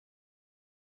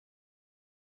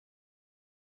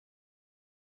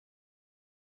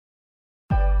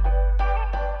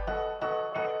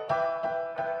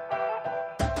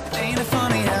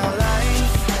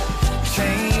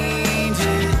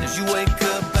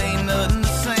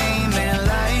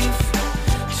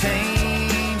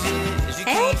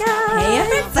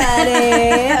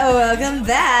everybody. Welcome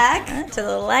back to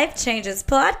the Life Changes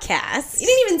podcast. You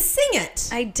didn't even sing it.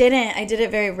 I didn't. I did it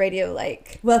very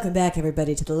radio-like. Welcome back,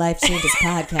 everybody, to the Life Changes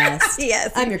podcast.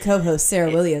 Yes. I'm your co-host,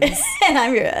 Sarah Williams. And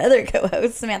I'm your other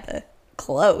co-host, Samantha.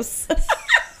 Close.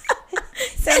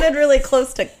 Sounded really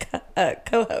close to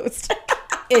co-host.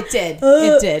 It did.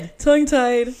 It did.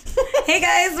 Tongue-tied. Hey,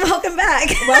 guys. Welcome back.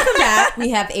 Welcome back. We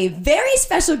have a very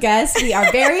special guest we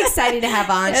are very excited to have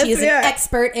on. Yes, she is we an are.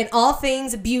 expert in all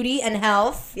things beauty and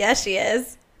health. Yes, she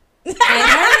is. And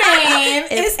her name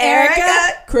is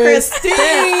Erica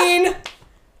Christine.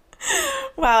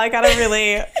 Wow, I got a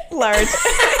really large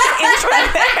intro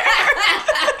there.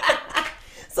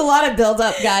 It's a lot of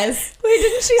build-up, guys. Wait,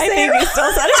 didn't she say I think we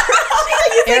still said it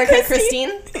wrong. Erica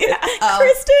Christine? Yeah. Oh.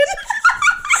 Kristen?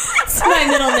 It's my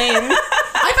middle name.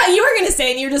 I thought you were going to say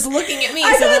it, and you were just looking at me.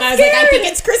 I So then got I was like, I scared. think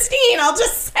it's Christine. I'll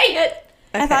just say it.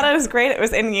 I thought it was great. It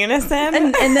was in unison.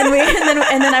 And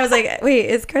then I was like, wait,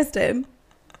 it's Kristen.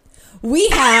 We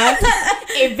have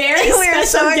a very We are special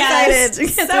so guest. excited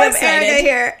because So we have excited. Erica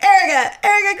here.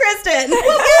 Erica Kristen.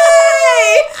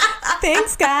 Yay!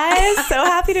 Thanks, guys. So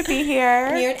happy to be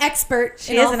here. You're an expert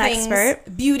She in is all an things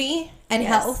expert. beauty and Yes.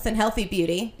 health and healthy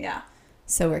beauty. Yeah.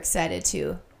 So we're excited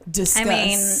to discuss. I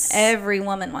mean, every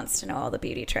woman wants to know all the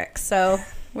beauty tricks. So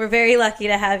we're very lucky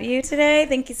to have you today.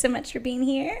 Thank you so much for being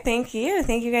here. Thank you.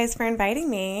 Thank you guys for inviting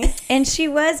me. And she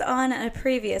was on a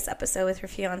previous episode with her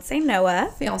fiance,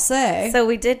 Noah. Fiance. So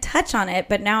we did touch on it,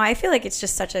 but now I feel like it's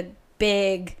just such a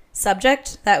big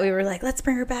subject that we were like, let's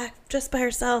bring her back just by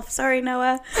herself. Sorry,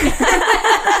 Noah.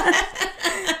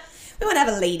 We want to have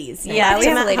a ladies night. Yeah, we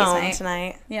I'm have a at ladies' home night.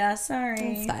 tonight. Yeah, sorry.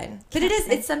 It's fine. But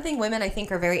it's something women, I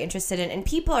think, are very interested in. And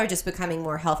people are just becoming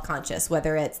more health conscious,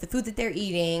 whether it's the food that they're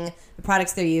eating, the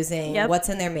products they're using, Yep. what's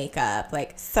in their makeup.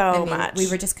 Like So much. We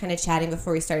were just kind of chatting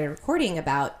before we started recording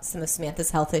about some of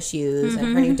Samantha's health issues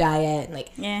and her new diet. And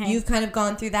like, Yeah. you've kind of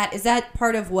gone through that. Is that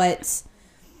part of what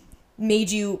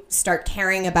made you start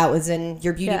caring about what's in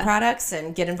your beauty Yeah. products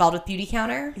and get involved with Beauty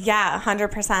Counter? Yeah,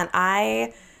 100%.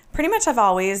 I pretty much have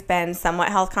always been somewhat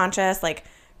health conscious. Like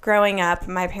growing up,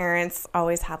 my parents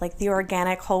always had like the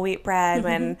organic whole wheat bread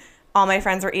when all my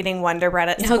friends were eating Wonder Bread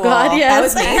at school. Oh, God, yes. That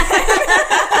was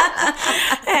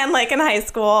me. And like in high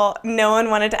school, no one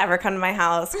wanted to ever come to my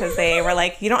house because they were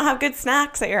like, you don't have good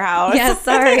snacks at your house. Yeah, You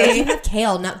sorry. have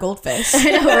kale, not goldfish. I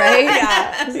know, right?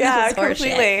 Yeah, It's horseshit.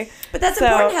 completely. But that's So-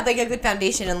 important to have like a good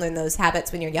foundation and learn those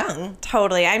habits when you're young.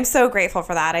 Totally. I'm so grateful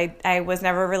for that. I was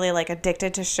never really like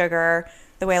addicted to sugar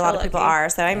the way a lot of people lucky. are.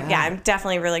 So I'm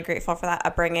definitely really grateful for that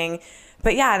upbringing.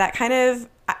 But yeah, that kind of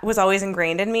was always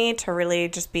ingrained in me to really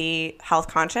just be health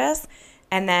conscious.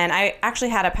 And then I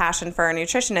actually had a passion for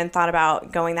nutrition and thought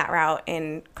about going that route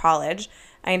in college.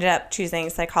 I ended up choosing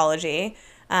psychology.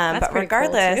 But pretty cool,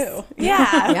 regardless, too.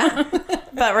 Yeah.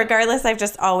 but regardless, I've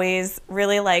just always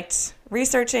really liked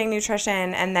researching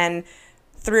nutrition, and then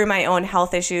through my own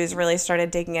health issues, really started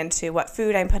digging into what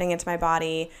food I'm putting into my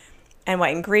body and what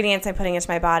ingredients I'm putting into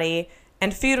my body.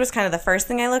 And food was kind of the first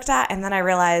thing I looked at. And then I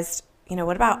realized,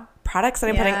 what about products that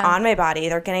I'm putting Yeah. on my body?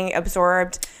 They're getting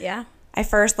absorbed. Yeah. I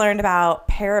first learned about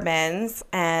parabens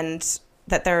and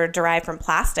that they're derived from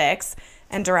plastics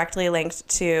and directly linked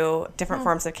to different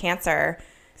forms of cancer.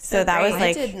 So that was I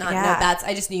like, did not yeah. know that.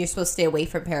 I just knew you're supposed to stay away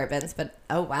from parabens, but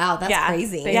oh wow, that's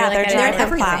crazy. But Yeah, you're they're like, derived they're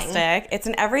from in everything. plastic. It's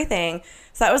in everything.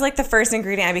 So that was like the first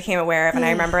ingredient I became aware of. And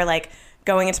I remember like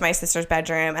going into my sister's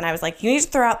bedroom and I was like, you need to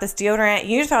throw out this deodorant.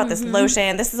 You need to throw out this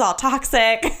lotion. This is all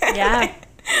toxic. Yeah.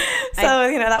 So,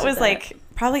 that was like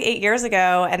probably 8 years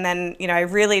ago. And then, I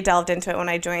really delved into it when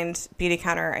I joined Beauty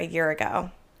Counter a year ago.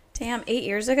 Damn, 8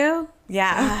 years ago?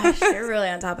 Yeah. Gosh, you're really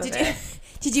on top of it.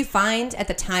 Did you find at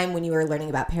the time when you were learning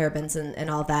about parabens and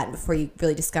all that, and before you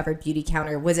really discovered Beauty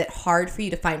Counter, was it hard for you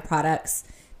to find products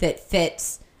that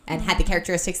fit and had the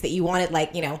characteristics that you wanted?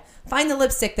 Like, find the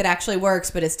lipstick that actually works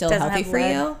but is still Doesn't healthy have for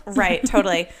lead. you. Right,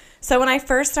 totally. So when I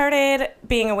first started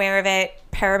being aware of it,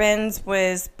 parabens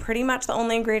was pretty much the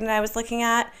only ingredient I was looking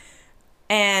at.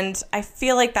 And I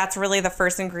feel like that's really the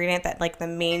first ingredient that like the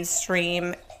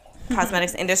mainstream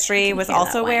cosmetics industry was hear that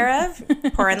also aware of.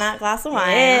 Pour in that glass of wine.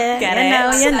 Yeah, Get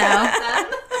you it?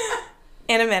 know.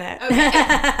 In a minute.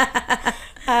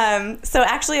 So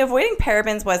actually avoiding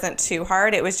parabens wasn't too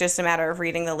hard. It was just a matter of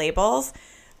reading the labels.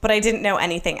 But I didn't know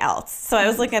anything else. So I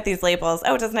was looking at these labels.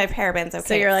 Oh, it doesn't have parabens. Okay,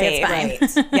 So you're like,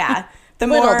 it's fine. Yeah. The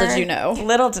Little more, did you know.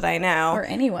 Little did I know. Or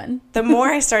anyone. The more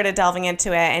I started delving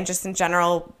into it and just in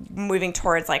general moving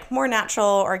towards like more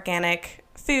natural, organic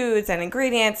foods and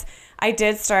ingredients, I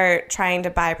did start trying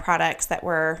to buy products that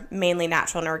were mainly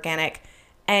natural and organic.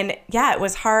 And yeah, it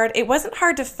was hard. It wasn't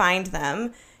hard to find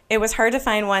them. it was hard to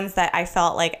find ones that I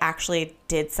felt like actually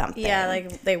did something. Yeah,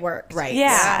 like they worked. Right.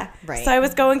 Yeah. Right. So I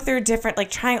was going through different, like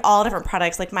trying all different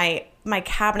products. Like my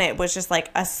cabinet was just like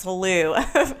a slew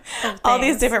of all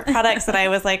these different products that I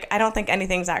was like, I don't think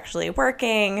anything's actually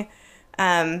working.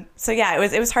 So yeah,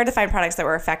 it was hard to find products that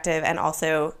were effective and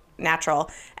also natural.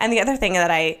 And the other thing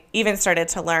that I even started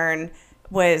to learn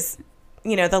was,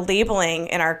 you know, the labeling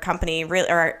in our company,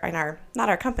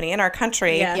 in our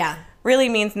country. Yeah. Really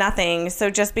means nothing. So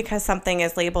just because something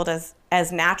is labeled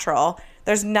as natural,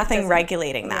 there's nothing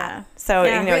regulating that. Yeah. So,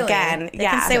 Yeah, you know, really. again, They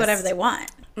can say whatever they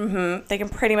want. they can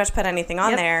pretty much put anything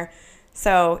on Yep. there.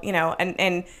 So, you know,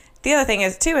 and the other thing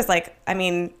is too, is like, I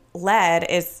mean, lead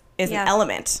is an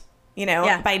element, you know,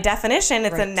 Yeah. by definition,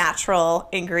 it's a Right. natural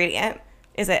ingredient.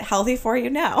 Is it healthy for you?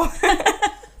 No.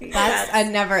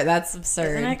 That's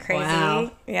absurd. Isn't it crazy?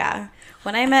 Wow. Yeah.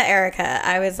 When I met Erica,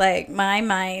 I was like, my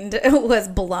mind was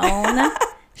blown.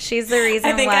 She's the reason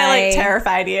I think why I like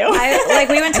terrified you.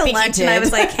 we went to think you lunch and I did.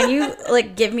 was like, can you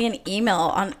like give me an email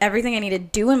on everything I need to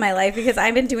do in my life, because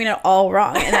I've been doing it all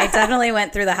wrong. And I definitely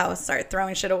went through the house, started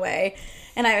throwing shit away.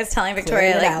 And I was telling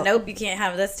Victoria, Cleared it like, out. nope, you can't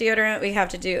have this deodorant. We have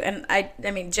to do. And I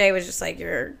mean, Jay was just like,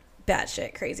 you're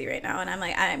batshit crazy right now. And I'm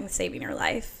like, I'm saving your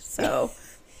life. So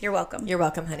you're welcome. You're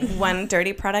welcome, honey. One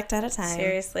dirty product at a time.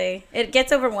 Seriously, it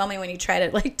gets overwhelming when you try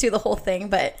to like do the whole thing,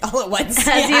 but All at once.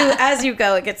 as you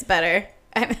go, it gets better.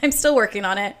 I'm still working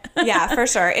on it. Yeah, for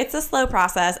sure. It's a slow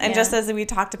process. And Yeah. just as we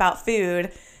talked about food,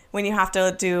 when you have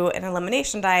to do an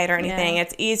elimination diet or anything, Yeah.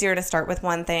 it's easier to start with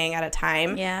one thing at a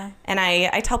time. Yeah. And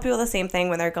I tell people the same thing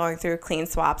when they're going through clean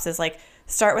swaps is like,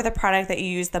 start with a product that you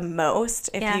use the most.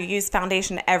 If Yeah. you use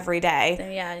foundation every day,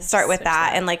 Then, yeah, just start with switch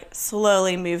that that. and like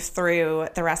slowly move through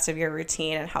the rest of your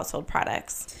routine and household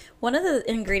products. One of the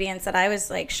ingredients that I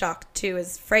was like shocked to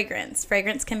is fragrance.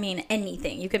 Fragrance can mean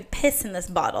anything. You can piss in this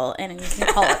bottle and you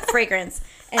can call it fragrance,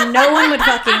 and no one would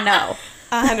fucking know.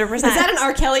 100%. Is that an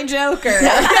R. Kelly joke or?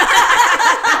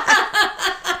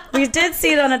 We did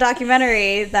see it on a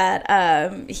documentary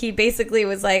that he basically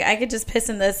was like, I could just piss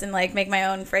in this and like make my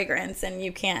own fragrance, and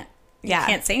you can't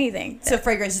say anything. So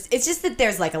fragrance, it's just that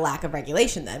there's like a lack of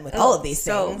regulation then with all of these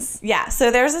things. Yeah,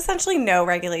 so there's essentially no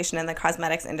regulation in the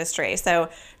cosmetics industry. So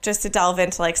just to delve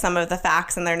into like some of the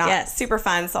facts, and they're not super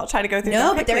fun, so I'll try to go through No,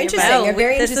 them but they're quickly, interesting. No, They're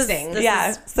very this is- interesting. this yeah,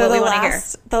 is so what we the wanna hear.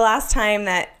 last time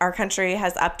that our country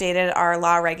has updated our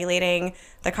law regulating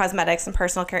the cosmetics and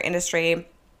personal care industry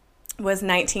was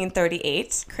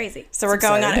 1938. Crazy. So we're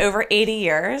going on absurd. over 80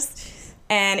 years,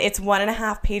 and it's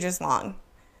 1.5 pages long.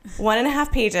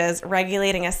 1.5 pages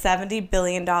regulating a $70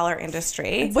 billion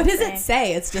industry. What does it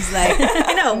say? It's just like,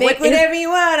 I know. make whatever you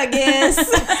want, I guess.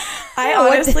 I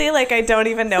honestly, like, I don't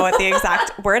even know what the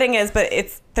exact wording is, but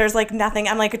there's like nothing.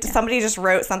 I'm like, somebody just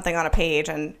wrote something on a page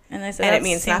and they said, it "That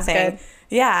means seems nothing. good."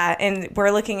 Yeah. And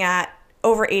we're looking at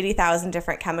over 80,000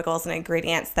 different chemicals and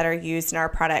ingredients that are used in our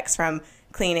products, from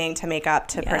cleaning to makeup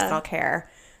to personal care.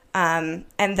 And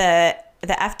the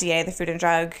FDA, the Food and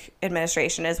Drug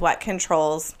Administration, is what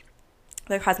controls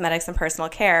the cosmetics and personal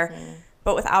care.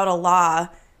 But without a law,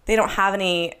 they don't have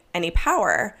any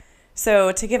power.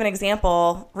 So to give an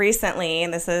example, recently,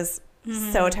 and this is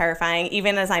so terrifying,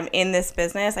 even as I'm in this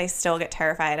business, I still get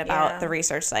terrified about the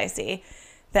research that I see.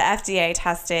 The FDA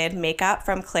tested makeup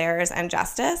from Claire's and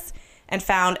Justice and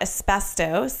found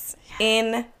asbestos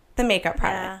in the makeup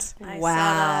product. I saw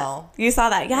Wow. You saw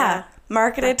that, yeah.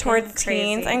 Marketed Fucking towards crazy.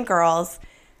 teens and girls.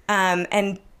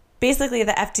 And basically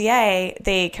the FDA,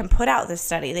 they can put out this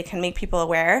study. They can make people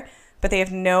aware, but they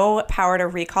have no power to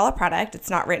recall a product. It's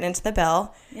not written into the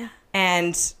bill. Yeah.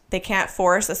 And they can't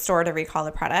force a store to recall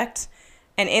the product.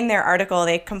 And in their article,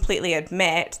 they completely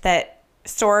admit that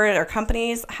stores or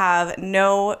companies have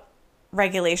no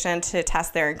regulation to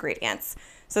test their ingredients.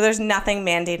 So there's nothing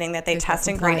mandating that they There's no test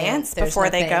compliance. ingredients There's before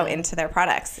they go nothing. into their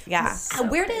products. Yeah.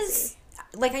 Where does,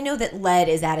 like, I know that lead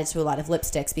is added to a lot of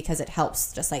lipsticks because it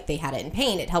helps, just like they had it in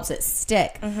paint, it helps it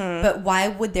stick. But why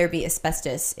would there be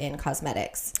asbestos in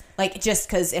cosmetics? Like, just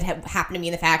because it happened to be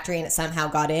in the factory and it somehow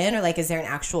got in? Or, like, is there an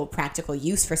actual practical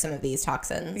use for some of these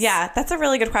toxins? Yeah, that's a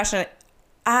really good question.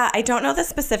 I don't know the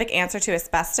specific answer to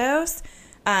asbestos.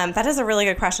 That is a really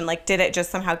good question. Like, did it just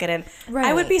somehow get in? Right.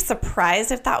 I would be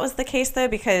surprised if that was the case, though,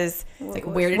 because Like,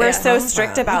 where did we're it so come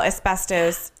strict from? about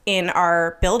asbestos in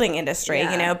our building industry.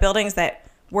 Yeah. You know, buildings that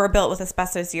were built with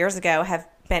asbestos years ago have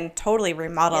been totally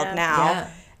remodeled Yeah. now. Yeah.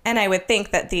 And I would think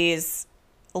that these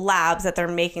labs that they're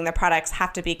making the products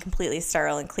have to be completely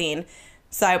sterile and clean.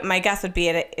 So my guess would be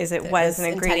it was an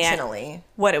ingredient. Intentionally.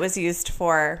 What it was used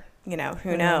for, you know,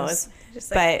 who knows?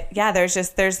 Just like- But yeah,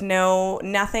 there's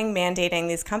nothing mandating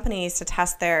these companies to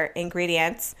test their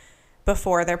ingredients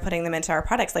before they're putting them into our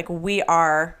products. Like, we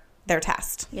are their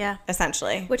test. Yeah.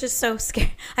 Essentially. Which is so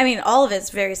scary. I mean, all of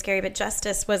it's very scary, but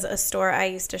Justice was a store I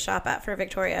used to shop at for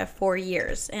Victoria for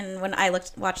years. And when I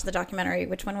watched the documentary,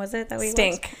 which one was it that we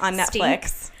Stink watched? on Netflix.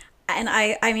 Stink. And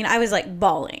I mean, I was like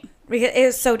bawling because it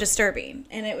was so disturbing.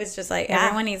 And it was just like,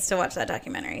 everyone needs to watch that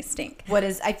documentary, Stink.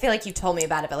 I feel like you told me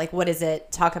about it, but like, what does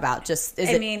it talk about? Just,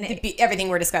 everything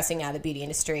we're discussing now, the beauty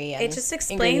industry and it just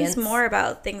explains more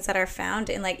about things that are found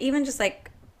in like, even just like,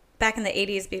 back in the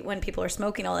 80s when people were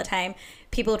smoking all the time,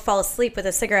 people would fall asleep with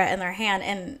a cigarette in their hand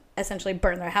and essentially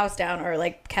burn their house down or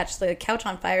like catch the couch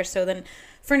on fire. So then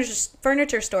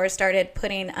furniture stores started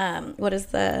putting what is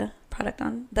the product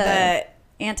on? The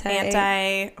anti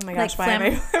oh my gosh, why am I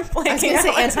blanking? I was going to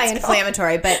say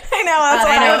anti-inflammatory, but I know, that's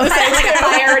what I was like a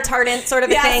fire retardant sort of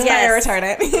a thing. Fire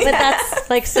retardant. But that's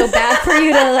like so bad for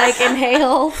you to like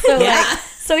inhale. So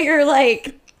so you're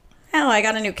like, oh, I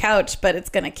got a new couch, but it's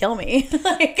going to kill me.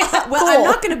 Like, well, I'm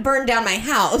not going to burn down my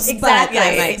house, exactly, but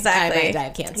I might die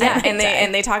of cancer. Yeah,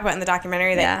 and they talk about in the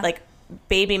documentary that like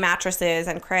baby mattresses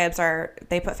and cribs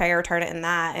they put fire retardant in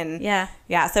that, and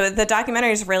so the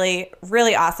documentary is really,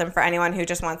 really awesome for anyone who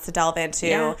just wants to delve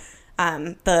into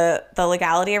the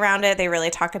legality around it. They really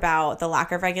talk about the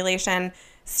lack of regulation.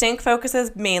 Stink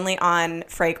focuses mainly on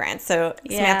fragrance. So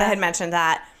Samantha had mentioned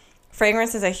that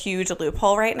fragrance is a huge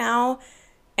loophole right now.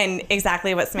 And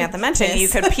exactly what Samantha mentioned, you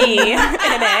could pee in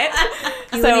it.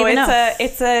 So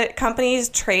it's a company's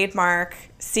trademark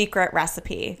secret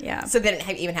recipe. Yeah. So they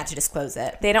didn't even have to disclose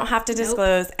it. They don't have to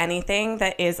disclose anything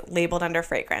that is labeled under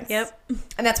fragrance. Yep.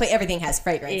 And that's why everything has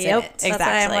fragrance in it. Exactly. That's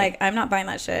why I'm like, I'm not buying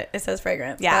that shit. It says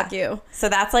fragrance. Yeah. Fuck you. So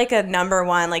that's like a number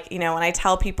one, like, when I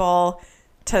tell people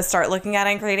to start looking at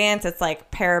ingredients, it's like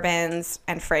parabens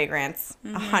and fragrance.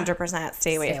 100%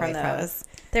 stay away from those.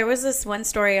 There was this one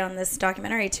story on this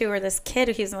documentary too, where this kid,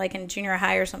 he's like in junior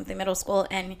high or something, middle school,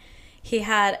 and he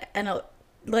had an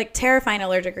terrifying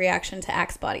allergic reaction to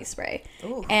Axe body spray.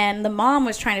 Ooh. And the mom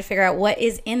was trying to figure out what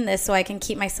is in this so I can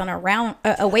keep my son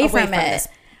away from it.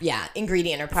 This,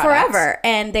 ingredient or product. Forever.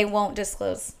 And they won't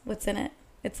disclose what's in it.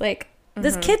 It's like,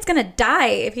 this kid's going to die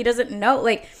if he doesn't know.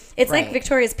 Like, it's like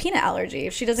Victoria's peanut allergy.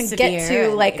 If she doesn't get to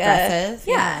like aggressive.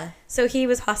 Yeah. So he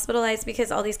was hospitalized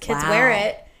because all these kids wear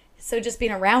it. So just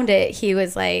being around it, he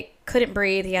was like, couldn't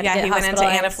breathe. He had to get hospitalized. He went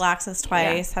into anaphylaxis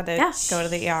twice, had to go to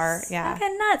the ER. Yeah.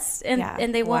 Fucking nuts.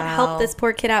 And they won't help this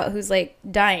poor kid out who's like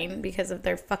dying because of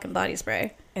their fucking body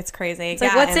spray. It's crazy. It's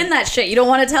like, what's in that shit? You don't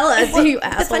want to tell us, you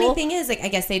asshole. The funny thing is, like, I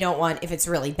guess they don't want, if it's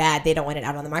really bad, they don't want it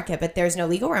out on the market, but there's no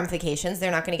legal ramifications.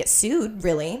 They're not going to get sued,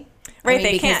 really. Right,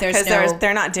 they can't because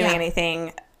they're not doing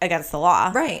anything against the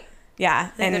law. Right.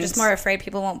 Yeah. And they're just more afraid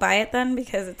people won't buy it then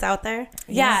because it's out there.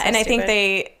 Yeah, and I think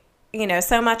they...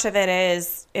 so much of it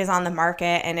is on the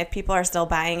market, and if people are still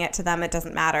buying it, to them it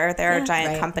doesn't matter. They're a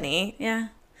giant company.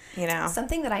 Yeah.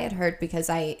 Something that I had heard, because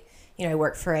I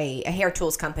work for a hair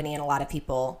tools company, and a lot of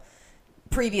people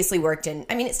previously worked in,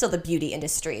 it's still the beauty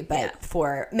industry, but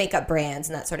for makeup brands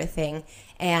and that sort of thing.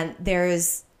 And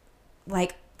there's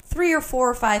like 3 or 4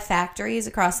 or 5 factories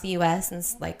across the U.S. and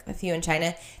like a few in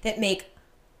China that make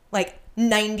like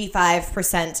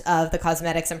 95% of the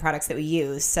cosmetics and products that we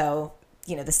use. So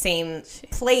the same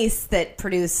place that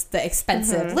produced the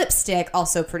expensive lipstick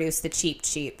also produced the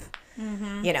cheap,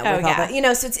 with all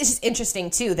the, so it's just interesting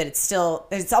too that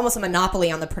it's almost a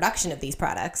monopoly on the production of these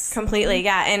products. Completely.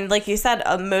 Yeah. And like you said,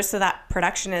 most of that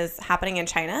production is happening in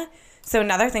China. So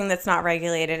another thing that's not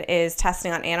regulated is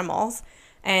testing on animals.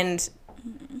 And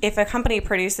if a company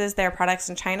produces their products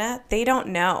in China, they don't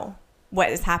know what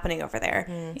is happening over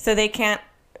there. So they can't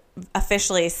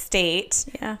officially state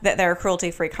that they're a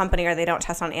cruelty-free company, or they don't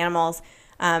test on animals.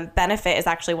 Benefit is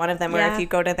actually one of them, where if you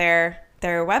go to their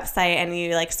website and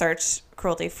you like search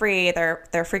cruelty-free,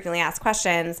 their frequently asked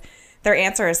questions, their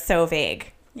answer is so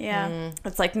vague. Yeah.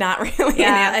 It's like not really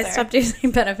an answer. I stopped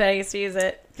using Benefit. I used to use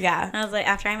it. Yeah. I was like,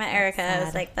 after I met Erica, I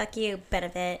was like, fuck you,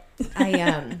 Benefit.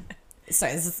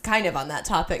 Sorry, this is kind of on that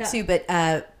topic too, but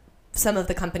some of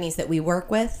the companies that we work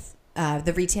with,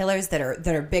 the retailers that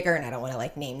are bigger, and I don't want to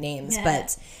like name names,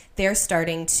 but they're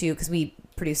starting to, because we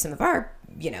produce some of our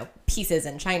pieces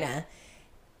in China,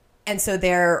 and so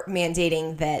they're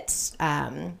mandating that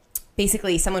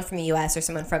basically someone from the U.S. or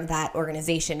someone from that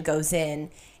organization goes in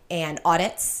and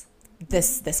audits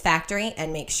this factory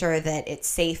and make sure that it's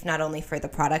safe not only for the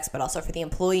products but also for the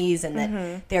employees, and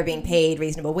that they're being paid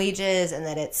reasonable wages, and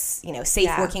that it's safe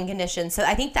working conditions. So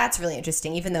I think that's really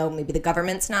interesting. Even though maybe the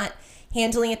government's not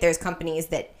handling it, there's companies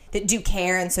that do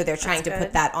care, and so they're trying to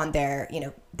put that on their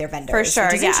their vendors. For sure,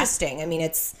 which is interesting.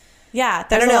 It's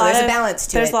there's a balance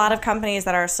to it. There's a lot of companies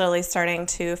that are slowly starting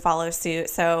to follow suit.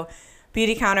 So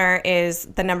Beauty Counter is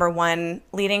the #1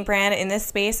 leading brand in this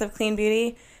space of clean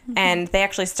beauty. And they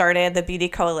actually started the Beauty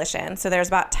Coalition. So there's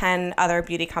about 10 other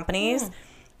beauty companies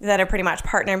that are pretty much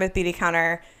partnered with Beauty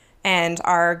Counter and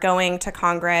are going to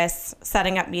Congress,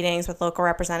 setting up meetings with local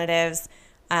representatives,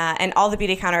 and all the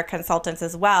Beauty Counter consultants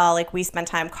as well. Like, we spend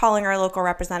time calling our local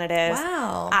representatives,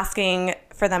 asking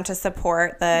for them to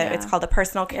support it's called the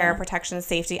Personal Care Protection and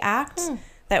Safety Act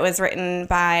that was written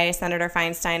by Senator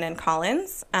Feinstein and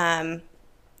Collins.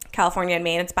 California and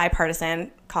Maine, it's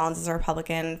bipartisan. Collins is a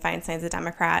Republican, Feinstein's a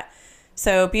Democrat.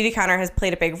 So Beauty Counter has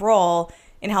played a big role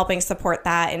in helping support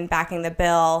that and backing the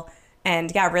bill.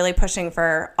 And really pushing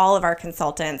for all of our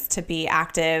consultants to be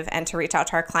active and to reach out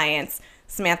to our clients.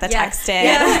 Samantha texted.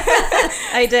 Yeah.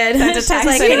 I did. Sent a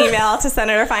text and email to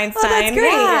Senator Feinstein. Oh, that's great.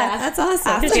 Yeah, that's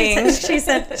awesome.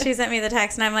 She sent me the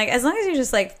text, and I'm like, as long as you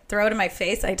just like throw it in my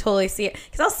face, I totally see it.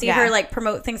 Because I'll see her like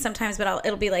promote things sometimes, but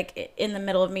it'll be like in the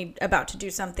middle of me about to do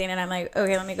something, and I'm like,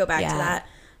 okay, let me go back to that.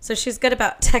 So she's good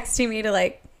about texting me to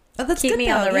like keep me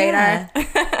on the radar.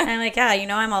 And I'm like, yeah,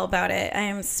 I'm all about it. I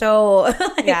am so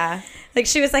Like,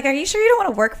 she was like, are you sure you don't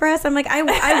want to work for us? I'm like, I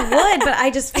would, but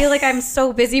I just feel like I'm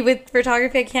so busy with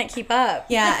photography, I can't keep up.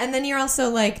 Yeah, and then you're also,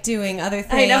 like, doing other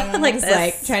things. I know, like this.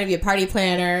 Like, trying to be a party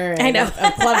planner and I know.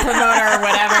 a club promoter or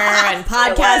whatever and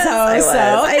podcast host.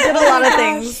 I did a lot of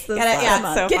things.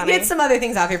 Get some other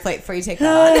things off your plate before you take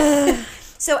that on.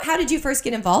 So how did you first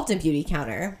get involved in Beauty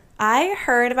Counter? I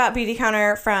heard about Beauty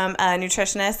Counter from a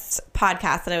nutritionist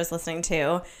podcast that I was listening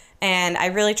to. And I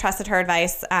really trusted her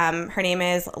advice. Her name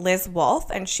is Liz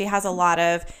Wolfe, and she has a lot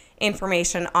of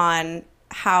information on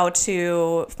how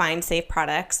to find safe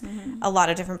products. A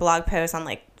lot of different blog posts on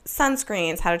like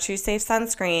sunscreens, how to choose safe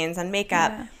sunscreens and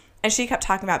makeup. Yeah. And she kept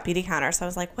talking about Beauty Counter. So I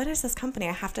was like, what is this company?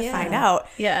 I have to find out.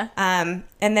 Yeah. And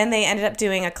then they ended up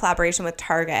doing a collaboration with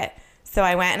Target. So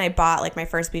I went and I bought like my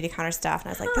first Beauty Counter stuff. And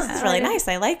I was like, this is really nice.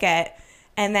 I like it.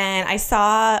 And then I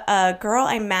saw a girl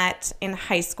I met in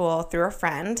high school through a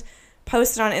friend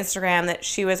posted on Instagram that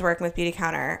she was working with Beauty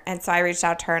Counter. And so I reached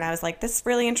out to her and I was like, this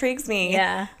really intrigues me.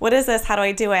 Yeah. What is this? How do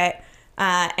I do it?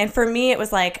 And for me, it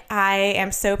was like, I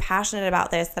am so passionate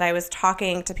about this that I was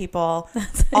talking to people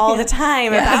all the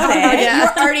time about it. You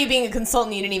were already being a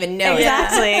consultant. You didn't even know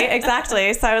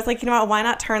Exactly. So I was like, you know what? Why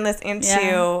not turn this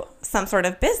into some sort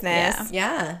of business?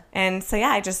 Yeah. And so,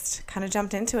 I just kind of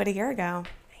jumped into it a year ago.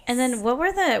 And then what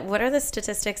are the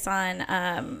statistics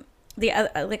on the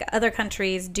other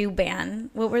countries do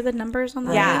ban? What were the numbers on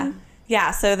that?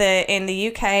 Yeah. So in the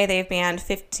UK, they've banned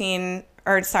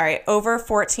over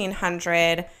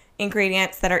 1,400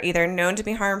 ingredients that are either known to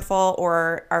be harmful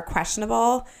or are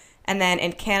questionable. And then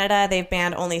in Canada, they've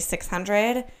banned only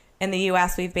 600. In the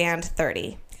US, we've banned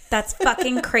 30. That's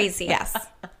fucking crazy. Yes.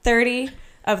 30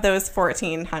 of those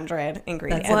 1,400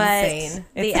 ingredients. That's insane.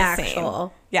 The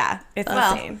actual. Yeah, it's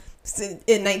insane.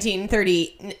 In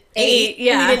 1938, we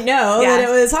didn't know Yeah. that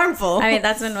it was harmful. I mean,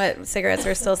 that's when cigarettes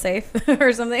were still safe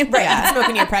or something. Right, yeah.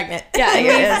 Smoking you're pregnant. Yeah,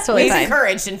 it's totally fine.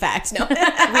 Encouraged, in fact. No,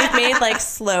 we've made like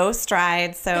slow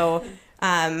strides. So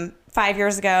 5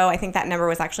 years ago, I think that number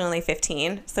was actually only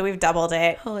 15. So we've doubled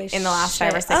it in the last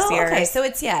 5 or 6 years. Okay, so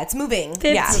it's moving.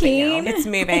 15? Yeah, it's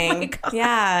moving.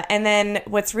 Yeah, and then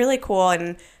what's really cool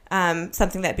and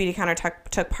something that Beauty Counter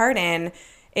took part in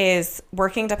is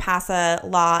working to pass a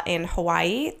law in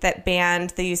Hawaii that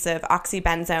banned the use of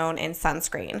oxybenzone in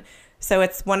sunscreen. So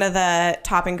it's one of the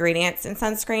top ingredients in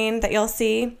sunscreen that you'll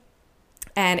see.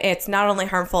 And it's not only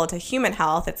harmful to human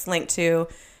health, it's linked to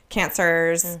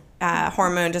cancers,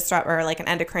 hormone disruptor, or like an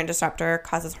endocrine disruptor,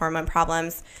 causes hormone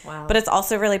problems. Wow. But it's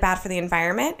also really bad for the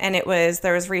environment. And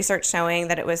there was research showing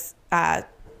that it was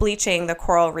bleaching the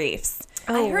coral reefs.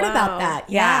 I heard about that.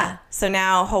 Yeah. So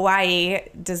now Hawaii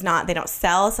they don't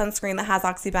sell sunscreen that has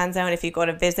oxybenzone. If you go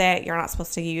to visit, you're not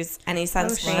supposed to use any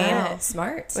sunscreen. Wow.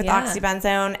 Smart. With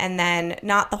oxybenzone. And then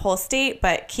not the whole state,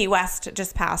 but Key West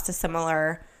just passed a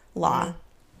similar law.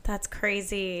 That's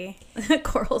crazy.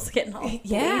 Coral's getting all bleached.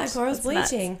 Yeah, coral's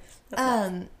bleaching.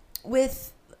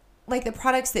 With like the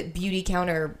products that Beauty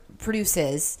Counter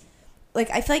produces,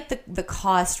 like I feel like the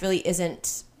cost really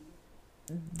isn't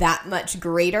that much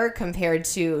greater compared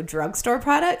to drugstore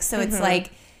products. So it's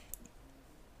like,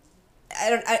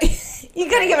 you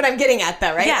kind of get what I'm getting at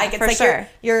though, right? Yeah, like it's for like sure.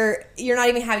 You're not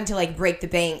even having to like break the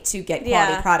bank to get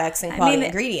quality products and quality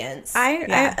ingredients.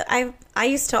 I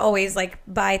used to always like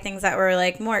buy things that were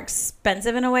like more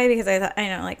expensive in a way because I thought,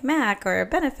 like Mac or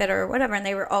Benefit or whatever, and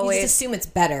they were always you just assume it's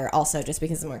better also just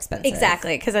because it's more expensive.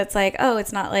 Exactly, because it's like, oh,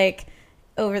 it's not like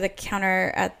over the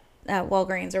counter at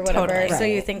Walgreens or whatever. Totally. So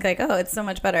you think like, oh, it's so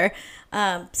much better.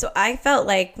 So I felt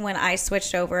like when I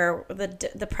switched over,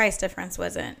 the price difference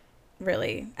wasn't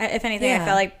really. If anything,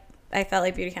 Yeah. I felt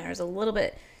like Beauty Counter was a little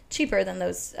bit cheaper than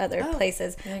those other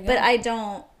places. there you go. But I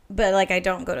don't. But like I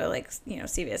don't go to like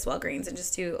CVS, Walgreens, and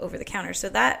just do over the counter. So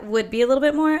that would be a little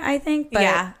bit more, I think. But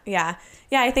Yeah.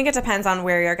 I think it depends on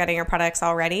where you're getting your products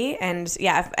already, and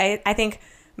I think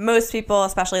most people,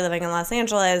 especially living in Los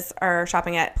Angeles, are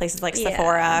shopping at places like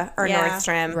Sephora or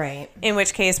Nordstrom, Right. In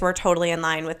which case, we're totally in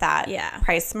line with that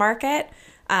price market.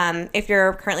 If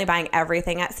you're currently buying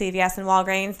everything at CVS and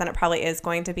Walgreens, then it probably is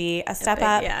going to be a step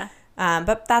up. Yeah.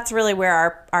 But that's really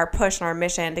where our push and our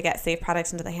mission to get safe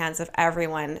products into the hands of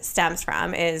everyone stems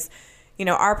from is,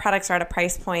 our products are at a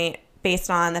price point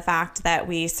based on the fact that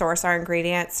we source our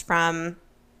ingredients from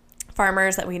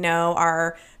farmers that we know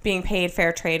are being paid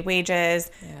fair trade wages.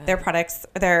 Yeah.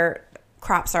 Their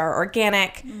crops are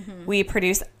organic. Mm-hmm. We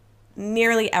produce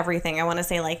nearly everything. I want to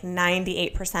say like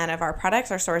 98% of our products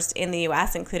are sourced in the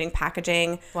U.S., including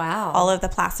packaging. Wow. All of the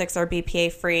plastics are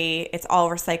BPA free. It's all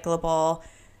recyclable.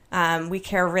 We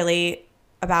care really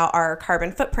about our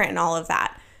carbon footprint and all of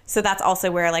that. So that's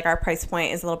also where like our price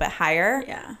point is a little bit higher.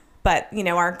 Yeah. But,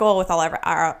 our goal with all of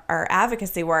our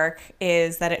advocacy work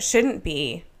is that it shouldn't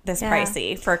be this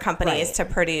pricey for companies to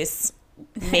produce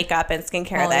makeup and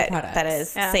skincare that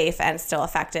is safe and still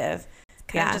effective.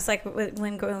 Kind of just like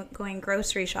when going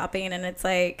grocery shopping, and it's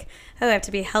like, I have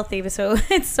to be healthy, so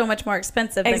it's so much more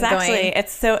expensive. Exactly. Than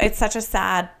going. It's such a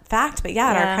sad fact, but in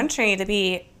our country, to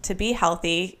be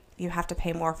healthy, you have to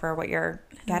pay more for what you're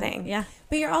getting. Yeah.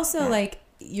 But you're also like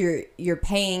you're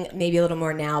paying maybe a little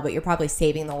more now, but you're probably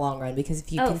saving in the long run, because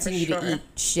if you continue to eat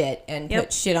shit and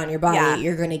put shit on your body,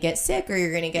 you're going to get sick, or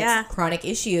you're going to get chronic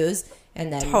issues.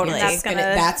 And then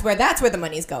that's where the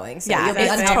money's going. So you'll be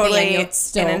it's totally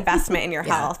an investment in your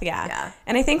health. Yeah.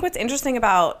 And I think what's interesting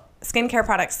about skincare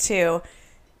products too,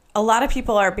 a lot of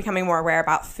people are becoming more aware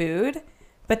about food,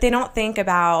 but they don't think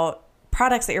about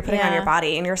products that you're putting on your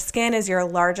body. And your skin is your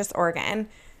largest organ.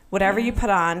 Whatever you put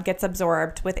on gets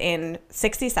absorbed within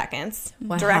 60 seconds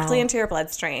directly into your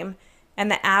bloodstream.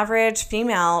 And the average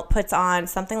female puts on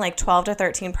something like 12 to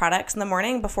 13 products in the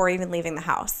morning before even leaving the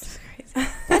house.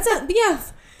 That's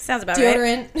sounds about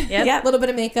deodorant, right. Yep. A little bit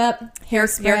of makeup,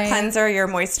 hairspray, your cleanser, your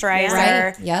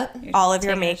moisturizer, right. all of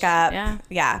your makeup,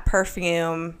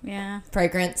 perfume,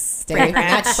 fragrance, stay away from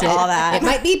that shit. All that. It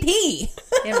might be pee.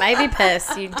 It might be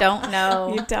piss. You don't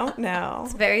know.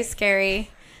 It's very scary.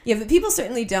 Yeah, but people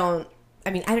certainly don't.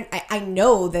 I mean, I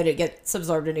know that it gets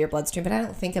absorbed into your bloodstream, but I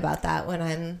don't think about that when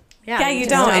I'm. Yeah, you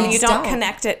don't, and you don't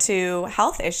connect it to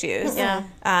health issues. Yeah,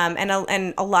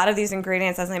 and a lot of these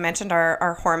ingredients, as I mentioned,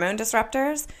 are hormone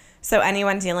disruptors. So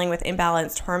anyone dealing with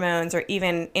imbalanced hormones or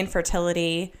even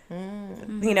infertility,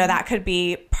 that could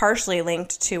be partially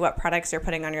linked to what products you're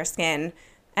putting on your skin.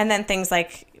 And then things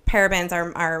like parabens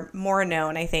are more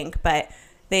known, I think, but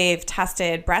they've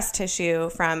tested breast tissue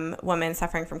from women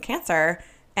suffering from cancer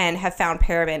and have found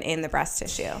paraben in the breast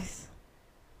tissue.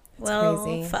 Well,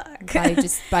 crazy. Fuck.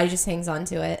 Body just hangs on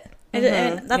to it.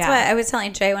 And that's why I was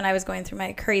telling Jay when I was going through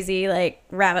my crazy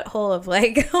rabbit hole of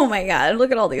oh my God,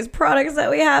 look at all these products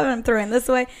that we have, and I'm throwing this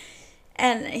away.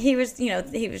 And he was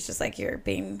just like, you're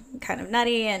being kind of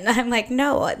nutty. And I'm like,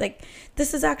 no,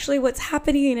 this is actually what's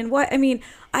happening. And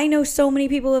I know so many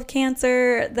people with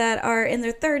cancer that are in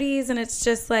their 30s, and it's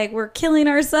just like, we're killing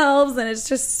ourselves, and it's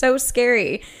just so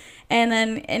scary.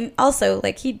 And also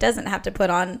he doesn't have to put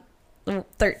on 12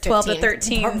 to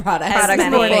 13 products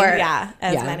more.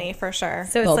 As many for sure.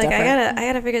 So it's I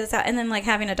gotta figure this out. And then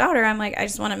having a daughter, I'm I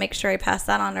just want to make sure I pass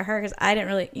that on to her, because I didn't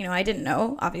really, I didn't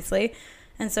know, obviously.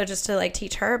 And so just to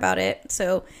teach her about it.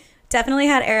 So definitely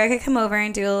had Erica come over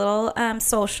and do a little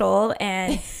social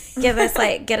and get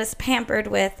us pampered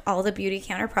with all the Beauty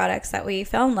Counter products that we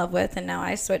fell in love with. And now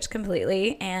I switched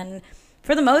completely. And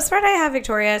for the most part, I have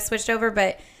Victoria switched over,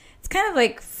 but it's kind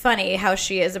of funny how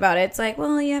she is about it. It's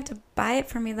well, you have to buy it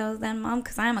for me though, then, Mom,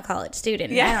 because I'm a college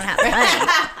student. And I don't have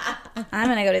money. I'm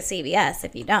gonna go to CVS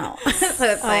if you don't. So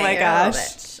it's my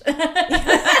gosh.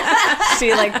 She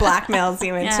blackmails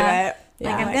you into it.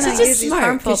 Yeah. I'm gonna use these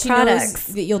harmful products.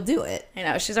 That you'll do it. I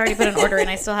know she's already put an order in.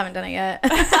 I still haven't done it yet.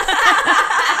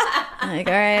 I'm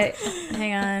all right,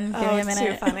 hang on, give me a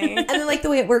minute. Too funny. And then the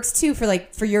way it works too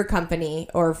for your company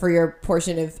or for your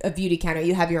portion of Beauty Counter,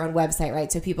 you have your own website,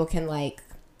 right? So people can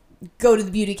go to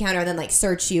the Beauty Counter and then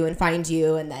search you and find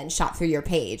you and then shop through your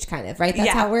page, kind of, right?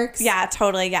 That's how it works. Yeah,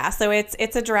 totally. Yeah. So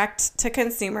it's a direct to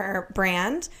consumer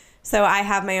brand. So I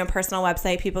have my own personal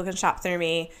website. People can shop through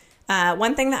me.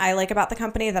 One thing that I like about the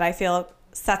company that I feel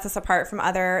sets us apart from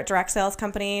other direct sales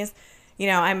companies,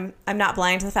 I'm not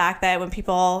blind to the fact that when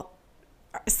people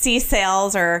see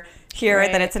sales or hear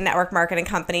Right. that it's a network marketing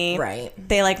company, Right.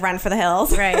 they like run for the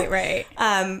hills. Right.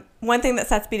 One thing that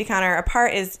sets Beautycounter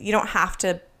apart is you don't have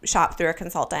to shop through a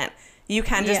consultant. You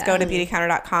can just go to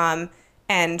beautycounter.com,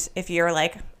 and if you're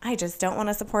like, I just don't want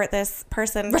to support this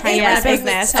person trying to run a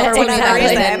business for for whatever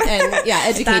reason, and yeah,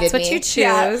 educated That's what me. you choose.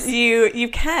 yeah, you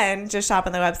can just shop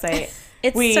on the website.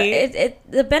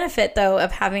 The benefit though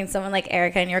of having someone like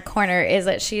Erica in your corner is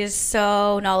that she is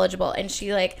so knowledgeable, and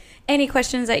she like any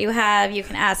questions that you have, you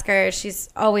can ask her. She's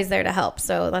always there to help.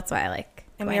 So that's why I like.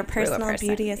 I'm going your through a personal person.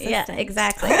 beauty assistant. Yeah,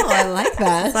 exactly. Oh, I like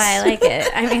that. That's why I like it.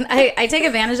 I mean, I take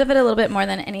advantage of it a little bit more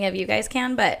than any of you guys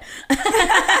can, but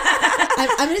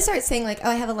I'm going to start saying like,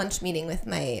 oh, I have a lunch meeting with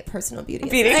my personal beauty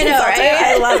Beauty assistant. know, consultant. right?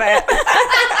 I love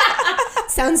it.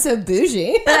 Sounds so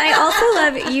bougie. But I also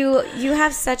love you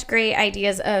have such great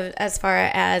ideas of as far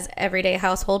as everyday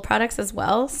household products as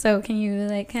well. So can you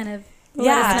like kind of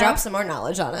Yeah. Drop some more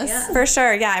knowledge on us. For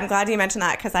sure. Yeah, I'm glad you mentioned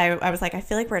that because I was like, I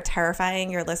feel like we're terrifying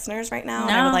your listeners right now.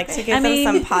 And I would No. like to give them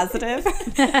some positive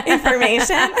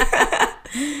information.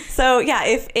 So yeah,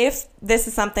 if this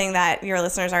is something that your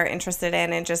listeners are interested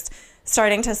in and just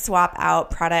starting to swap out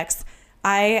products,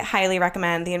 I highly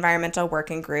recommend the Environmental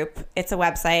Working Group. It's a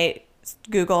website.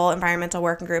 Google Environmental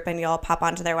Working Group and you'll pop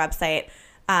onto their website.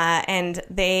 And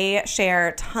they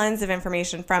share tons of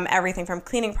information from everything from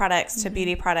cleaning products to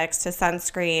beauty products to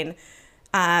sunscreen.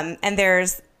 And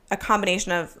there's a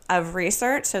combination of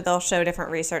research. So they'll show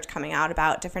different research coming out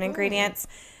about different ingredients.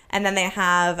 And then they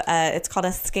have, it's called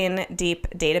a Skin Deep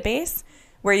database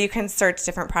where you can search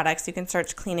different products. You can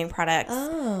search cleaning products.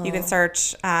 You can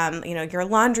search, your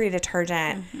laundry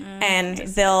detergent. And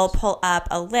they'll pull up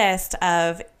a list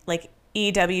of like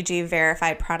EWG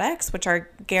verified products, which are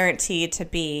guaranteed to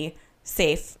be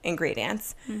safe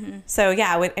ingredients. So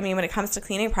yeah, when it comes to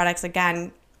cleaning products,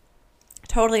 again,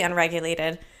 totally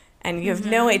unregulated, and you have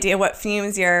no idea what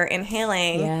fumes you're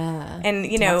inhaling. Yeah. And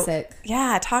Toxic.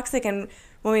 toxic. And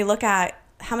when we look at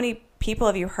how many people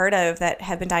have you heard of that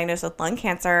have been diagnosed with lung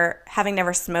cancer having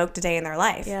never smoked a day in their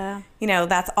life? Yeah.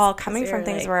 That's all coming from You're,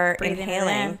 things like, we're breathing it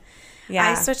inhaling. in. Yeah.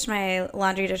 I switched my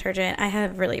laundry detergent. I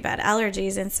have really bad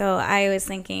allergies. And so I was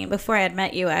thinking, before I had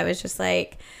met you, I was just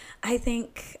like, I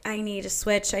think I need a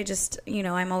switch. I just,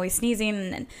 I'm always sneezing.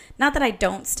 And not that I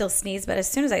don't still sneeze, but as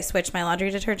soon as I switch my laundry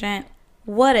detergent,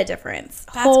 what a difference.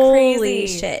 That's Holy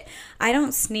crazy. shit. I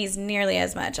don't sneeze nearly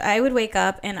as much. I would wake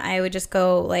up and I would just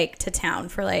go like to town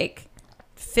for like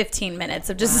 15 minutes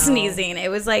of just sneezing. It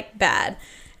was like bad.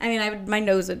 I mean, my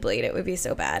nose would bleed. It would be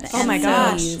so bad. Oh my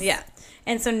gosh. Yeah.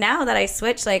 And so now that I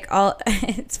switched,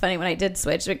 it's funny when I did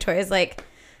switch, Victoria's like,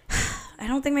 I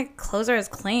don't think my clothes are as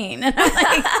clean. And I'm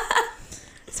like,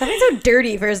 stop being so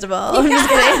dirty, first of all. I'm just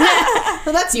kidding.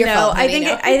 Well, that's your No, fault. I honey,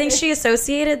 think she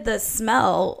associated the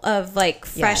smell of like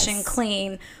fresh and Yes.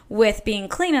 clean with being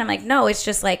clean. And I'm like, no, it's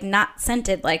just like not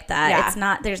scented like that. Yeah. It's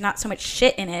not, there's not so much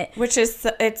shit in it. Which is,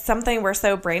 it's something we're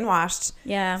so brainwashed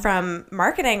Yeah. from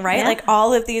marketing, right? Yeah. Like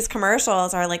all of these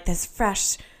commercials are like this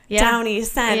fresh, downy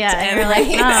scent. Yeah, and and you're like,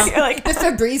 no. you're like, the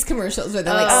Febreze commercials where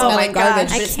they're like Oh my smelling garbage.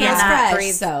 gosh. I but it smells cannot fresh,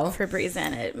 breathe so. Febreze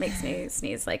in. It makes me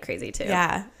sneeze like crazy too.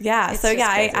 Yeah. It's So just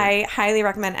yeah, crazy. I highly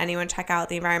recommend anyone check out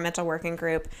the Environmental Working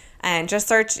Group and just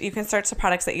search. You can search the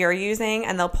products that you're using,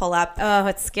 and they'll pull up. Oh,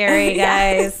 it's scary,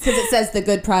 Yeah. guys. Because it says the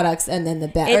good products and then the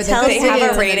bad. It Or the tells good They you- have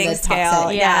products a and then rating the scale.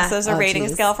 toxic. Yeah. Yeah. So there's a Oh, rating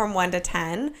geez. scale from 1 to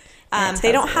 10. it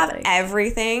They don't tells you, have like-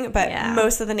 everything, but Yeah.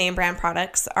 most of the name brand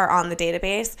products are on the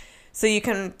database. So you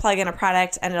can plug in a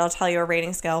product and it'll tell you a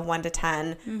rating scale of 1 to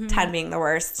 10, Mm-hmm. 10 being the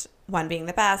worst, 1 being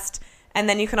the best. And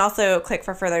then you can also click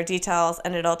for further details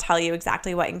and it'll tell you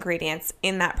exactly what ingredients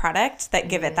in that product that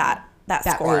give it that That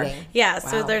score. rating. Yeah,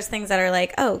 so Wow. there's things that are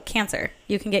like, oh, cancer.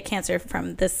 You can get cancer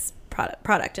from this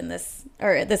product in this,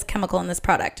 or this chemical in this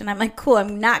product. And I'm like, cool,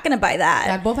 I'm not going to buy that.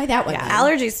 I won't buy that one. Yeah. then.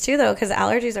 Allergies too, though, because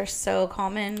allergies are so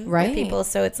common Right. with people.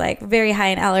 So it's like very high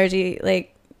in allergy.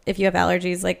 Like if you have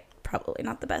allergies, like probably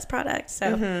not the best product. So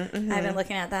I've been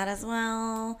looking at that as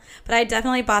well. But I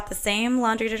definitely bought the same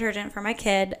laundry detergent for my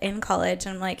kid in college.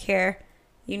 And I'm like, here,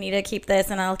 you need to keep this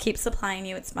and I'll keep supplying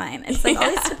you. It's fine. It's like all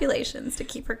these stipulations to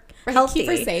keep her Right, healthy. keep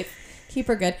her safe. Keep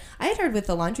her good. I had heard with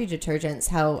the laundry detergents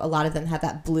how a lot of them have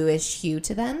that bluish hue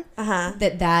to them.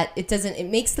 That it doesn't. It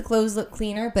makes the clothes look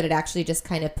cleaner, but it actually just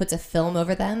kind of puts a film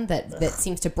over them that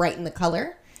seems to brighten the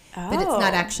color. But it's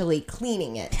not Oh. actually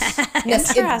cleaning it.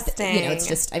 Interesting. It's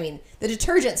just. I mean, the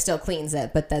detergent still cleans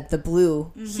it, but the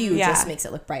blue hue Yeah. just makes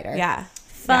it look brighter. Yeah.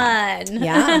 Fun.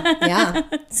 Yeah.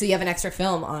 So you have an extra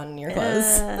film on your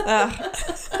clothes.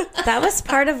 That was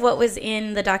part of what was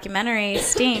in the documentary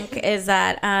Stink is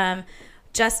that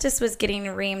Justice was getting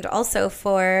reamed also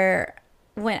for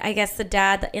when I guess the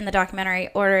dad in the documentary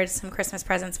ordered some Christmas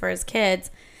presents for his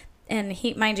kids, and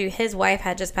mind you, his wife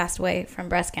had just passed away from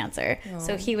breast cancer.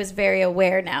 So he was very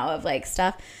aware now of like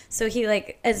stuff. So he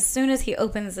like, as soon as he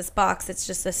opens this box, it's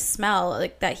just a smell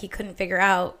like that he couldn't figure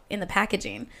out in the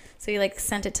packaging. So he like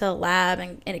sent it to a lab,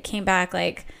 and it came back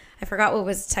like, I forgot what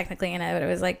was technically in it, but it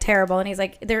was like terrible. And he's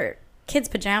like, they're kids'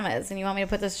 pajamas, and you want me to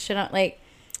put this shit on? Like,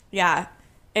 yeah,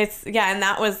 and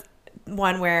that was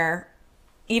one where,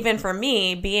 even for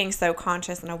me, being so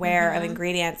conscious and aware of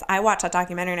ingredients, I watched that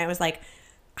documentary and I was like,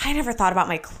 I never thought about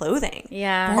my clothing,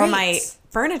 yeah, or my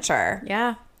furniture,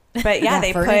 yeah. But yeah,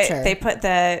 they furniture. put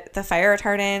the fire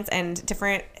retardants and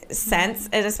different scents,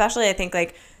 and especially I think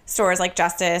like stores like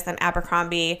Justice and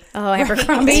Abercrombie. Oh,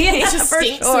 Abercrombie. It just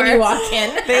stinks when you walk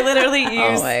in. They literally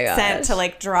use my gosh. scent to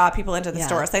like draw people into the Yeah.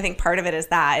 store. So I think part of it is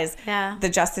Yeah. the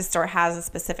Justice store has a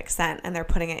specific scent and they're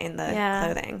putting it in the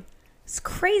clothing. It's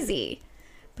crazy.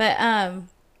 But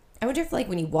I wonder if, like,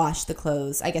 when you wash the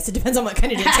clothes, I guess it depends on what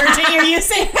kind of detergent you're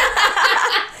using.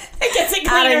 It gets it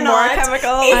clean or Adding more not. chemicals.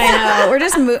 I know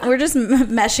we're just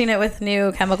meshing it with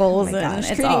new chemicals, and it's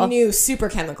Creating all new super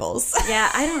chemicals. yeah.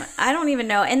 I don't even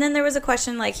know. And then there was a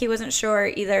question like he wasn't sure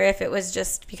either if it was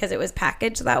just because it was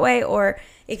packaged that way or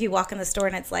if you walk in the store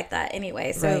and it's like that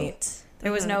anyway. So Right.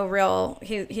 there was no real.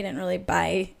 He didn't really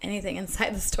buy anything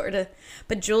inside the store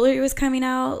but jewelry was coming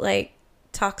out like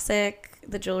Toxic.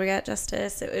 The jewelry at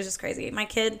Justice. It was just crazy. My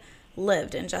kid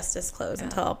lived in Justice clothes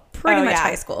until pretty much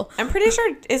high school. I'm pretty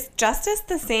sure, is Justice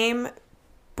the same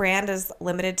brand as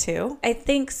Limited Too? I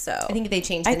think so. I think they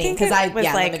changed I the name think because it was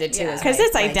like, Limited Too. because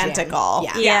it's identical.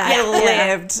 Yeah.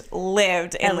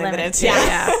 Lived in Limited Too.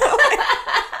 Yeah.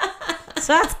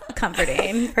 So that's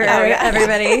comforting for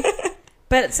everybody.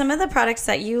 But some of the products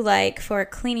that you like for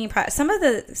cleaning products, some of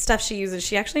the stuff she uses,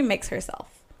 she actually makes herself.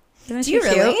 Isn't Do you she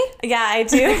cute? really? Yeah, I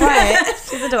do.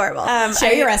 She's adorable.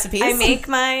 Share your recipes. I make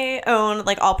my own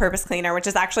like all-purpose cleaner, which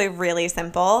is actually really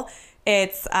simple.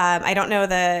 It's I don't know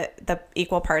the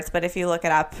equal parts, but if you look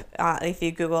it up, if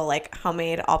you Google like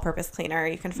homemade all-purpose cleaner,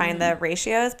 you can find the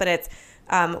ratios. But it's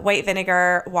white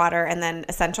vinegar, water, and then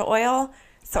essential oil.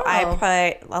 So I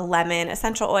put a lemon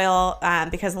essential oil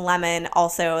because lemon,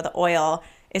 also the oil,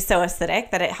 is so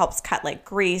acidic that it helps cut like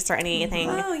grease or anything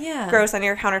gross on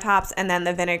your countertops, and then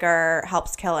the vinegar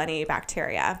helps kill any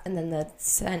bacteria. And then the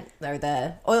scent or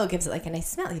the oil gives it like a nice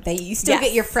smell. You still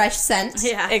get your fresh scent.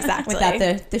 Yeah, exactly. Without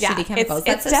the shitty chemicals.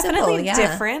 It's That's so definitely simple.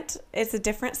 different. It's a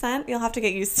different scent. You'll have to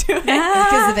get used to it.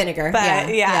 Because the vinegar.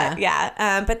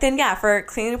 But but then for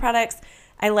cleaning products,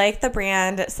 I like the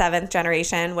brand 7th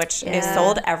Generation, which is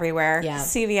sold everywhere. Yeah.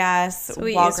 CVS,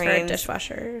 we Walgreens. use for a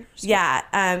dishwasher.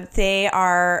 Yeah. They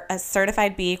are a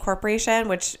certified B Corporation,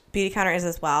 which Beautycounter is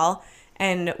as well.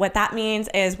 And what that means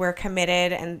is we're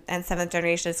committed, and 7th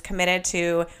Generation is committed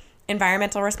to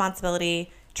environmental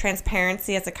responsibility,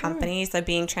 transparency as a company, so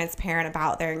being transparent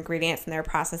about their ingredients and their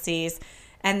processes,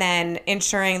 and then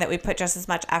ensuring that we put just as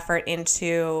much effort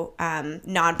into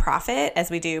nonprofit as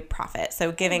we do profit.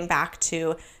 So giving back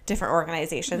to different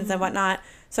organizations and whatnot.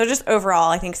 So just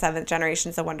overall, I think 7th Generation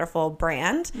is a wonderful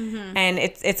brand. And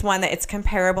it's one that it's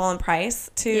comparable in price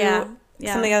to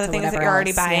some of the other To things that whatever you're already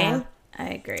else, buying. I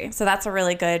agree. So that's a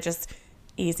really good, just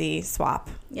easy swap.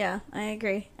 Yeah, I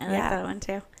agree. I like that one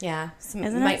too. Yeah. Some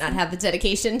Isn't might it? not have the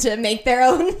dedication to make their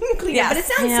own cleaner, Yes. but it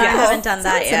sounds Yeah, simple. I haven't done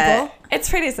that Sounds yet. simple. It's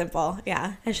pretty simple.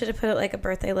 Yeah. I should have put like a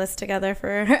birthday list together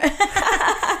for.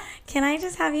 Can I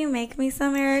just have you make me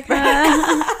some, Erica?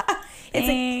 It's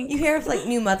like you hear of like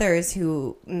new mothers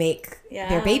who make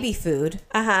their baby food,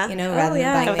 Uh-huh. you know, rather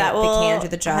than buying Oh, that the will canned or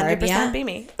the jar. 100% be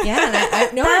me. Yeah, and I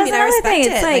That's I another respect thing.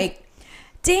 it. It's like,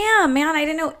 damn, man, I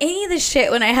didn't know any of this shit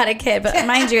when I had a kid. But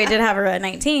mind you, I did have her at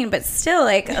 19. But still,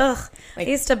 like, ugh. I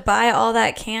used to buy all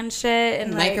that canned shit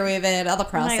and microwave it, all the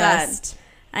Oh my God. processed.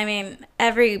 I mean,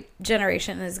 every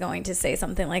generation is going to say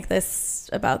something like this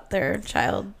about their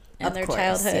child and Of their course,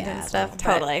 childhood yeah, and stuff.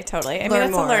 Totally. I mean, Learn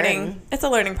it's more a learning. It's a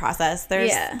learning process.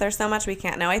 Yeah. There's so much we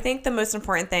can't know. I think the most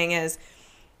important thing is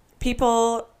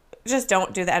people just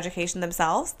don't do the education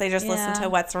themselves. They just listen to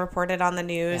what's reported on the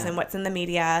news and what's in the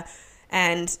media.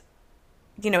 And,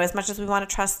 you know, as much as we want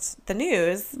to trust the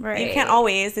news, you can't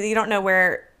always. You don't know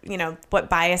where, you know, what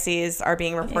biases are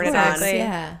being reported on.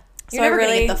 Yeah. So You're never I going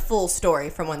to really- get the full story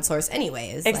from one source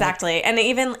anyways. Exactly. And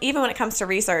even when it comes to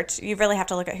research, you really have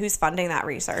to look at who's funding that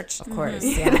research. Of course.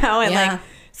 You Yeah. know, and Yeah. like,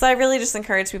 so I really just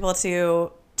encourage people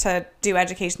to do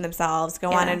education themselves,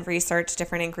 go on and research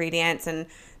different ingredients, and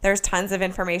there's tons of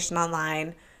information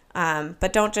online.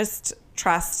 But don't just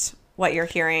trust what you're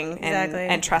hearing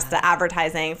and trust the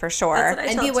advertising for sure.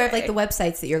 And be aware of like the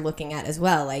websites that you're looking at as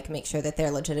well. Like make sure that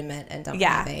they're legitimate and don't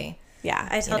have Yeah.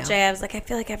 I told know. Jay, I was like, I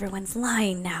feel like everyone's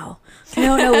lying now. I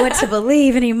don't know what to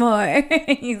believe anymore.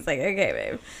 He's like, okay,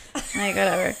 babe. I'm like,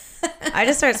 whatever. I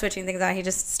just start switching things out. He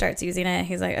just starts using it.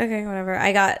 He's like, okay, whatever.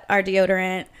 I got our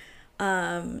deodorant.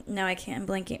 No, I can't. I'm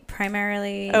blanking.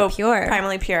 Primarily Pure.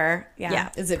 Primarily Pure. Yeah. Yeah.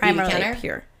 Is it Primarily Beauty Counter?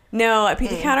 Pure? No,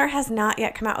 Beauty Counter has not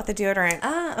yet come out with a deodorant.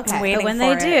 Ah, okay. I'm waiting But when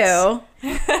for they it.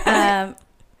 do,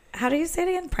 how do you say it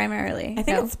again? Primarily. I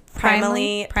think it's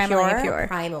Primarily Pure.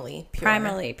 Primally pure.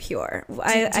 Primarily Pure. do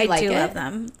I you like do it? love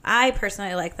them. I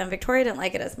personally like them. Victoria didn't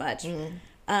like it as much.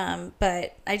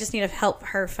 But I just need to help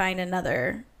her find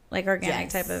another like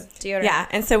organic Yes. type of deodorant. Yeah.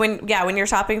 And so when you're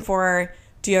shopping for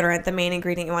deodorant, the main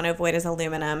ingredient you want to avoid is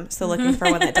aluminum. So looking for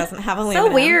one that doesn't have aluminum.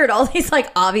 So weird, all these like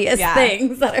obvious Yeah.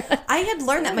 things that are I had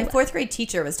learned that my 4th grade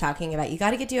teacher was talking about you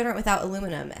got to get deodorant without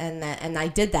aluminum, and I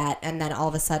did that, and then all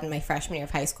of a sudden my freshman year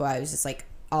of high school I was just like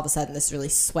all of a sudden this really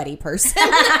sweaty person,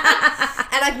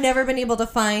 and I've never been able to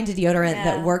find a deodorant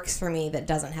that works for me that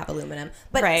doesn't have aluminum.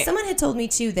 But Right. someone had told me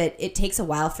too that it takes a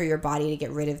while for your body to get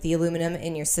rid of the aluminum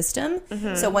in your system.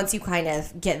 So once you kind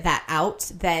of get that out,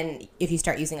 then if you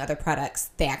start using other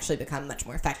products, they actually become much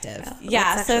more effective.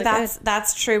 Yeah, That's so actually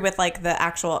that's true with like the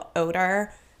actual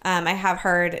odor. I have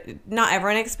heard not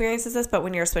everyone experiences this, but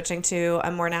when you're switching to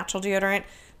a more natural deodorant,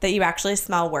 that you actually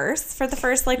smell worse for the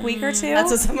first like week or two.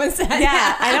 That's what someone said.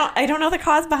 Yeah, I don't know the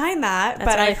cause behind that, but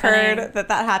really I've heard funny.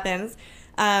 that happens.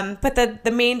 But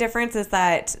the main difference is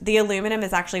that the aluminum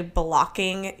is actually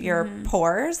blocking your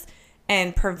pores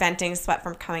and preventing sweat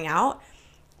from coming out,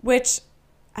 which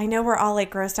I know we're all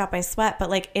like grossed out by sweat,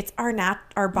 but like it's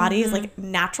our body's like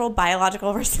natural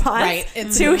biological response Right.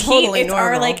 It's to totally heat. It's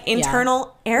our normal. like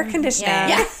internal air conditioning.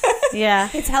 Yeah. Yeah.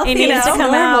 It's healthy. It You needs know? to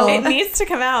come Normal. out. It needs to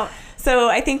come out. So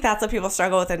I think that's what people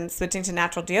struggle with in switching to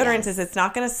natural deodorants is it's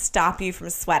not going to stop you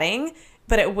from sweating,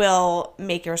 but it will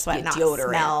make your sweat not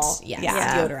smell. Yes,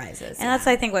 Yeah. deodorizes. And that's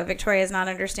I think what Victoria's not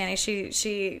understanding.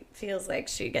 She feels like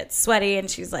she gets sweaty and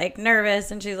she's like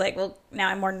nervous and she's like, well, now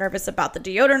I'm more nervous about the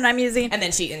deodorant I'm using. and then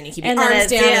you keep your And then arms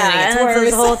it's, down, and then it and gets it's worse.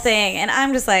 this whole thing. And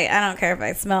I'm just like, I don't care if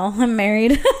I smell. I'm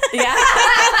married. Yeah.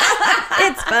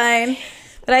 It's fine.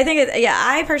 But I think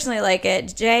I personally like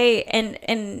it. Jay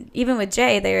and even with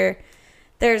Jay,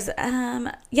 there's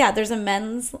a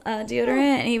men's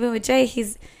deodorant, and even with Jay,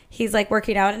 he's like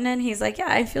working out and then he's like, yeah,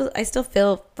 I still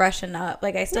feel freshen up.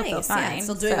 Like I still feel Nice, fine. yeah,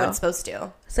 still doing what it's supposed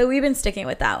to. So we've been sticking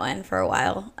with that one for a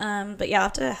while. But yeah, I'll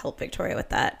have to help Victoria with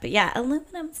that. But yeah,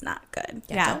 aluminum's not good.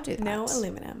 Yeah, don't do that. No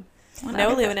aluminum. Well, No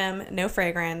not good. aluminum. No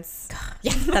fragrance.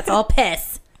 Yeah, that's all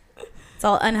piss. It's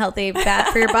all unhealthy,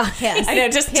 bad for your body. I know.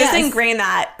 Just ingrain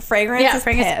that. Fragrance Yeah, is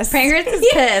fragrance, piss. fragrance is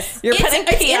piss. You're putting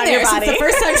It's pee in on there your since body. the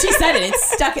first time she said it.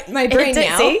 It's stuck in my brain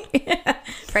now. See?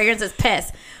 Fragrance is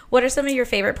piss. What are some of your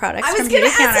favorite products I was from going to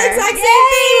Beauty ask the Counter? exact same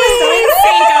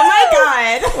thing. Oh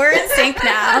my god. We're in sync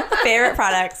now. Favorite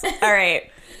products. All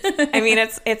right. I mean,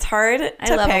 it's hard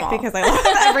to love pick them all. because I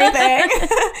love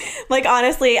everything. Like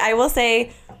honestly, I will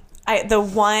say,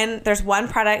 there's one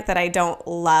product that I don't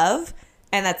love,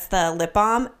 and that's the lip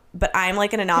balm. But I'm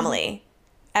like an anomaly.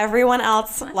 Everyone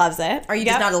else loves it. Are you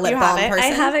just not a lip you have balm it. person?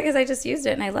 I have it because I just used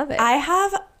it and I love it.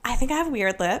 I think I have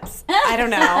weird lips. I don't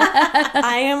know.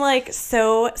 I am like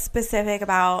so specific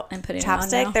about I'm putting it on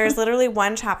chapstick. now. There's literally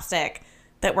one chapstick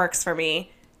that works for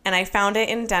me, and I found it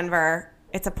in Denver.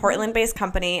 It's a Portland-based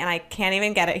company, and I can't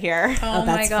even get it here. oh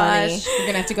That's my funny. gosh. You're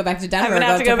going to have to go back to Denver. I'm gonna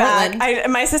have to go back.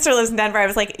 Portland. My sister lives in Denver. I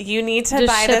was like, you need to Just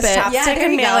buy ship this it. chapstick Yeah, there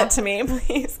and you mail go. it to me,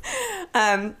 please.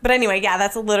 But anyway, yeah,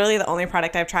 that's literally the only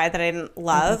product I've tried that I didn't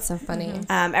love. That's so funny.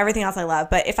 Everything else I love.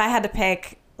 But if I had to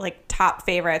pick like top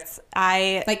favorites,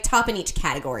 Like top in each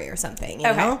category or something, you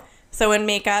know? So in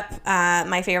makeup,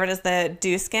 my favorite is the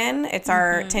Dew Skin. It's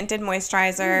our tinted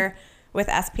moisturizer with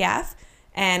SPF.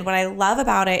 And what I love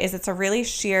about it is it's a really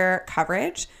sheer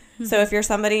coverage. So if you're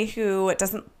somebody who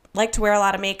doesn't like to wear a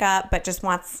lot of makeup but just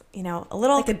wants, a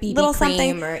little Like a BB little cream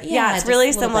something, or- it's just really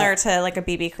a little similar bit. to like a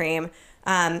BB cream.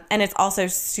 And it's also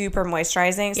super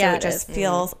moisturizing, so Yeah, it it just is.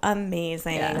 feels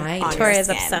amazing Yeah. Nice. on Victoria's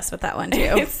your skin. obsessed with that one too.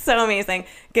 It's so amazing.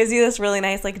 Gives you this really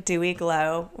nice like dewy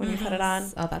glow when you put it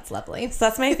on. Oh, that's lovely. So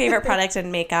that's my favorite product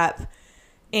in makeup.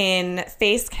 In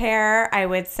face care, I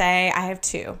would say I have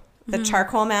two. The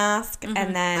charcoal mask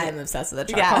and then I'm obsessed with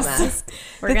the charcoal Yes. mask.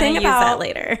 We're The going thing to use about- that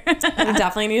later. I'm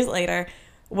definitely gonna use it later.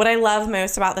 What I love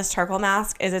most about this charcoal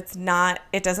mask is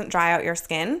it doesn't dry out your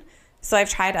skin. So I've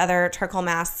tried other charcoal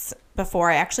masks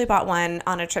before. I actually bought one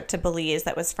on a trip to Belize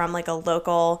that was from like a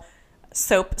local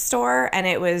soap store, and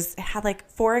it had like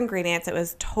 4 ingredients. It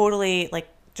was totally like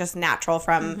just natural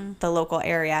from the local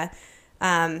area.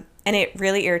 And it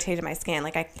really irritated my skin.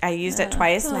 Like I used it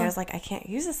twice and I was like, I can't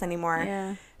use this anymore.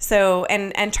 Yeah. So,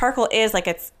 and charcoal is like,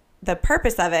 it's the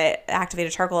purpose of it,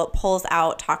 activated charcoal, it pulls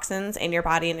out toxins in your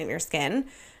body and in your skin.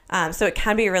 So it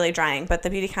can be really drying, but the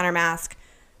Beauty Counter mask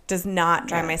does not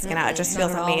dry my skin out. It just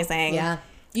feels amazing. Yeah.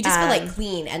 You just feel like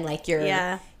clean, and like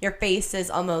your face is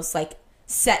almost like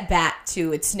set back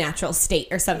to its natural state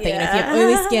or something. Yeah. And if you have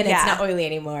oily skin, it's not oily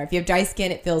anymore. If you have dry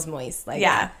skin, it feels moist. Like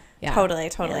totally.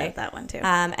 I love that one too.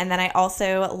 And then I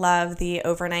also love the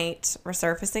overnight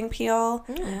resurfacing peel.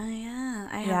 Oh yeah,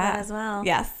 I have that as well.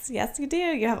 Yes, you do.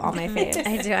 You have all my faves.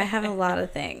 I do. I have a lot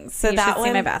of things. So you that should one,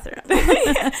 see my bathroom.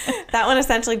 that one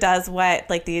essentially does what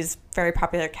like these very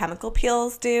popular chemical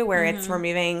peels do, where it's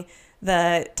removing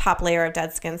the top layer of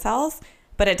dead skin cells,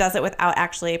 but it does it without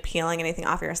actually peeling anything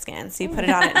off your skin. So you put it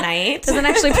on at night. Doesn't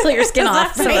actually peel your skin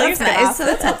off, so that's nice. So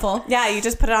that's helpful. Yeah, you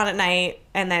just put it on at night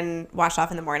and then wash off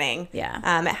in the morning.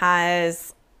 Yeah. It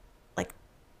has like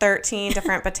 13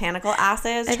 different botanical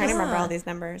acids. I'm trying to remember all these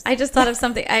numbers. I just thought of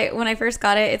something. When I first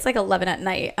got it, it's like 11 at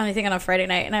night. I think on a Friday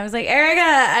night, and I was like, Erica,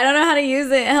 I don't know how to use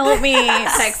it. Help me.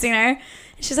 Texting her.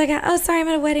 She's like, oh, sorry, I'm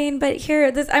at a wedding, but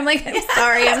here, this. I'm like, I'm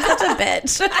sorry, I'm such a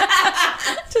bitch.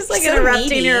 Just like So interrupting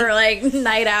needy. your like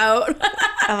night out.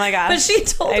 Oh my gosh. But she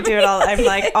told me. I do it all. I'm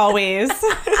like, always.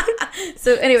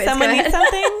 So anyways, Someone go needs ahead.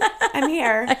 something? I'm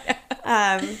here.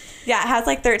 Yeah, it has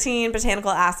like 13 botanical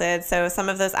acids. So some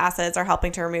of those acids are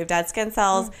helping to remove dead skin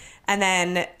cells. And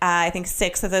then I think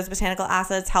 6 of those botanical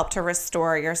acids help to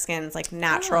restore your skin's like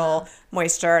natural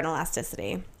moisture and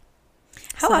elasticity.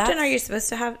 How So often that's- are you supposed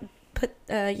to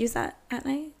use that at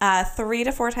night? 3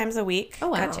 to 4 times a week. Oh,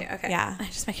 wow. Gotcha. Okay. Yeah. I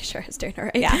just making sure I was doing it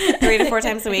right. Yeah, 3 to 4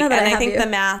 times a week. Now And that I I have think you.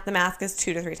 the mask is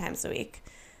 2 to 3 times a week.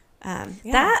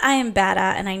 That I am bad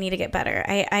at, and I need to get better.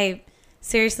 I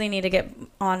seriously need to get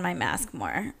on my mask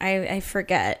more. I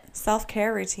forget.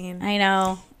 Self-care routine. I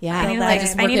know. Yeah, I need to, I like,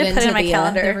 just I work need to put it in my the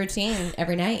calendar. routine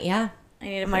every night. Yeah. I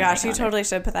need to Oh put my it in gosh, you calendar. totally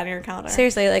should put that in your calendar.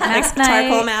 Seriously, like mask night.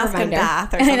 Charcoal mask Reminder. and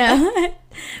bath or I something. know. I always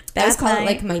Bath call it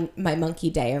night. like my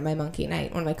monkey day or my monkey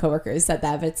night. One of my coworkers said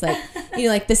that, but it's like,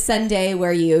 like the Sunday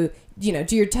where you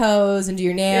do your toes and do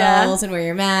your nails and wear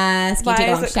your mask. Why you take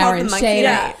a is long it shower called the and monkey shave.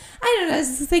 night? I don't know.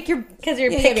 It's just like you're Because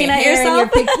you're you have picking your at hair and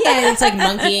yourself. you're it's like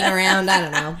monkeying around. I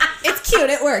don't know. It's cute.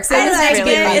 It works. It I was like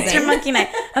actually it. It's amazing. your monkey night.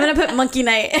 I'm gonna put monkey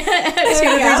night 2 to 3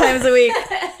 times a week.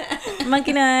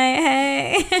 Monkey night.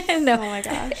 Hey. No. Oh my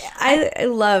gosh. I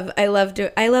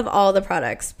love all the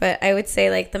products, but I would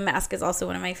say like the mask is also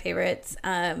one of my favorites.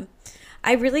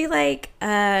 I really like,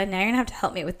 now you're gonna have to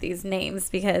help me with these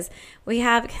names because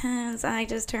because I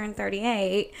just turned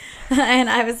 38 and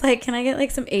I was like, can I get like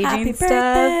some aging Happy stuff?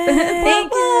 birthday.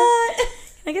 Thank you.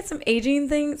 Can I get some aging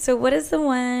things? So what is the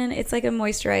one? It's like a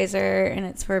moisturizer and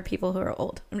it's for people who are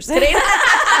old. I'm just kidding.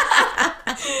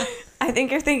 I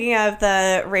think you're thinking of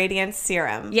the Radiance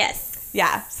Serum. Yes.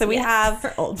 Yeah. So we have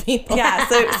for old people. Yeah,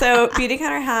 so Beauty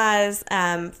Counter has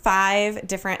 5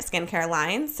 different skincare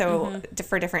lines, so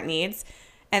for different needs.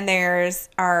 And there's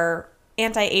our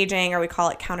anti-aging, or we call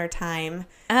it Counter Time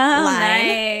line,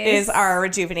 nice. is our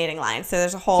rejuvenating line. So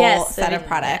there's a whole set of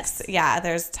products. Yeah,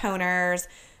 there's toners,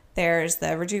 there's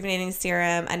the rejuvenating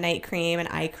serum, a night cream, an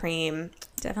eye cream,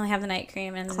 Definitely have the night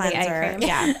cream and cleanser. the eye cream.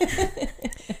 Yeah.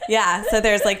 Yeah, so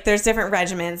there's different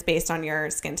regimens based on your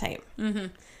skin type.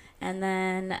 And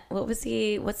then what's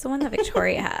the one that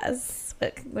Victoria has?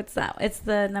 What's that? It's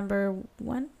the number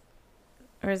 1,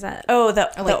 or is that? Oh,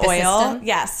 the like the oil. system?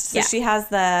 Yes. So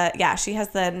Yeah. she has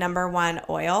the number 1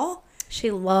 oil. She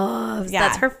loves. Yeah.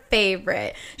 That's her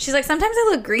favorite. She's like, sometimes I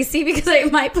look greasy because I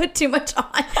might put too much on.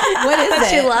 What is But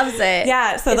she it? loves it.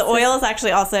 Yeah, so the It's oil is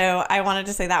actually also, I wanted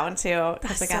to say that one too,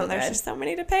 because That's again, so there's good. just so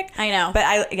many to pick. I know. But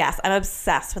I'm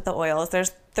obsessed with the oils.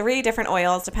 There's 3 different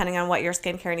oils depending on what your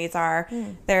skincare needs are.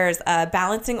 There's a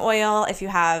balancing oil if you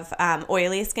have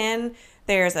oily skin.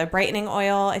 There's a brightening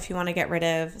oil if you want to get rid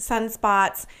of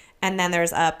sunspots. And then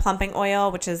there's a plumping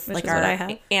oil, which is like is what I have.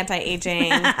 our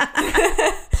anti-aging.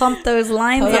 Plump those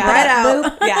lines Yeah. up right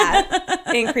out.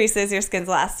 Yeah, increases your skin's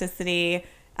elasticity.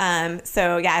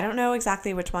 So yeah, I don't know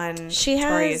exactly which one She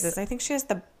Tori has- uses. I think she has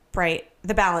the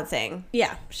balancing.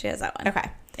 Yeah, she has that one. Okay.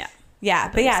 Yeah. Yeah,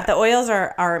 but believe yeah, so. the oils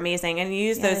are amazing, and you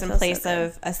use Yeah, those they in feel so place good.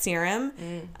 of a serum.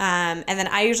 And then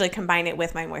I usually combine it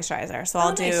with my moisturizer. So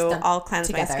I'll nice. Done I'll cleanse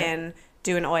together. my skin,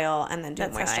 do an oil, and then do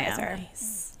That's a how I am.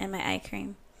 moisturizer. And my eye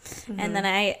cream. And then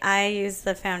I use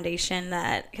the foundation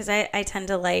because I tend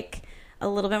to like a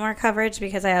little bit more coverage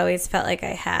because I always felt like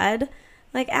I had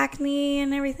like acne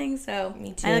and everything. So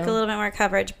Me too. I like a little bit more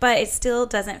coverage, but it still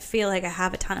doesn't feel like I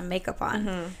have a ton of makeup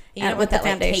on. You don't with want the that like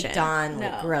foundation. caked on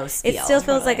like No. gross It feel. still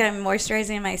feels like I'm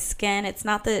moisturizing my skin. It's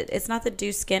not the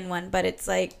Dew Skin one, but it's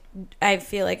like I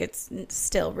feel like it's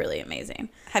still really amazing.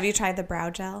 Have you tried the brow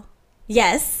gel?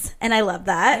 Yes, and I love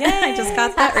that. Yay. I just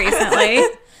got that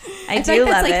recently. I feel do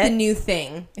like love that's like it. the new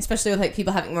thing, especially with like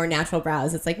people having more natural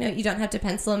brows. It's like, no, you don't have to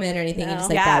pencil them in or anything. You No. just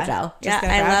like Yeah. brow gel. Yeah, get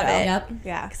a I brow love gel. it. Yep.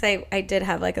 Yeah. Because I did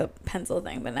have like a pencil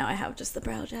thing, but now I have just the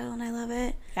brow gel, and I love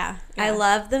it. Yeah. I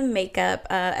love the makeup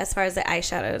as far as the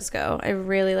eyeshadows go. I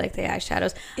really like the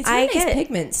eyeshadows. It's I really nice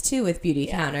pigments too with Beauty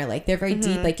Counter. Like they're very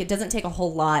deep. Like it doesn't take a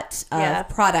whole lot of Yeah.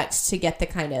 product to get the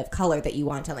kind of color that you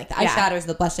want on like the Yeah. eyeshadows,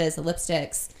 the blushes, the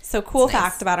lipsticks. So cool It's nice.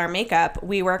 fact about our makeup,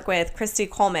 we work with Christy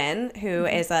Coleman, who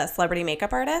is a celebrity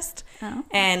makeup artist. Oh.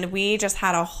 And we just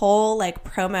had a whole like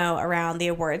promo around the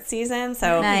award season.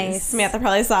 So Nice. Samantha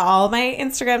probably saw all of my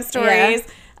Instagram stories.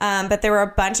 But there were a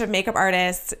bunch of makeup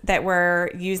artists that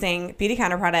were using Beauty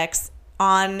Counter products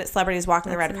on celebrities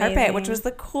walking the red carpet, amazing. which was the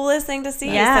coolest thing to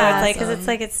see. Yeah, so it's like because it's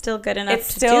like it's still good enough it's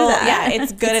to still do that. yeah,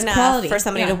 it's good It's enough quality. for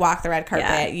somebody Yeah. to walk the red carpet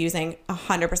Yeah. using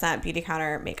 100% Beauty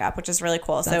Counter makeup, which is really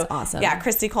cool. That's so awesome. yeah,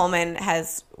 Christy Coleman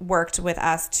has worked with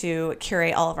us to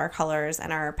curate all of our colors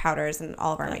and our powders and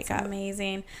all of our That's makeup.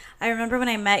 amazing. I remember when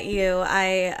I met you,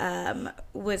 I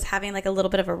was having like a little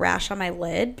bit of a rash on my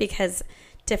lid because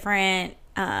different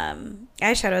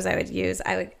eyeshadows I would use,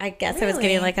 I guess I was Really?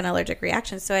 getting like an allergic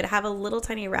reaction. So I'd have a little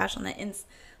tiny rash on the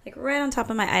like right on top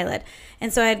of my eyelid.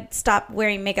 And so I'd stop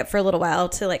wearing makeup for a little while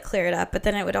to like clear it up, but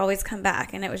then it would always come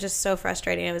back and it was just so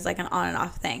frustrating. It was like an on and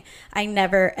off thing. I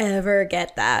never ever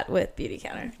get that with Beauty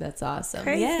Counter. That's awesome.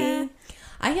 Crazy. Yeah.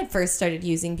 I had first started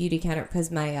using Beauty Counter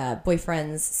because my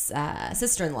boyfriend's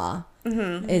sister-in-law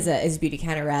is a Beauty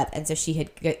Counter rep, and so she had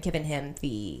given him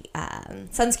the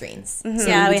sunscreens. So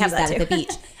Yeah, we would have use that at too. the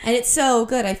beach, and it's so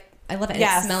good. I love it. And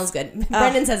Yes. It smells good.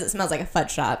 Brendan says it smells like a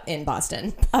fudge shop in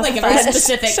Boston, like a fudge very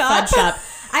specific shop? fudge shop.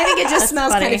 I think it just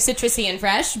smells funny. kind of citrusy and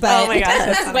fresh, but Oh my gosh,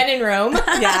 that's funny. when in Rome.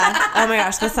 Yeah. Oh my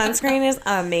gosh, the sunscreen is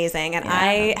amazing. And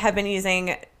I have been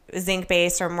using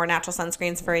zinc-based or more natural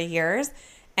sunscreens for years.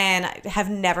 And I have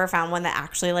never found one that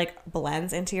actually like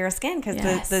blends into your skin because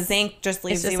Yes. the zinc just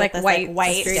leaves just you like with this white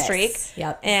white streaks. streak.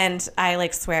 Yep. And I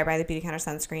like swear by the Beauty Counter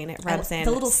sunscreen. It rubs in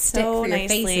the little stick so for your face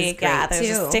nicely. is great, yeah,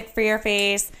 there's too. a stick for your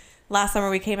face. Last summer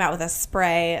we came out with a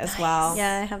spray as well.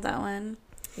 Yeah, I have that one.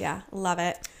 Yeah, love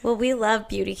it. Well, we love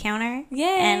Beauty Counter. Yay.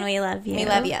 And we love you. We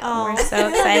love you. Oh. We're so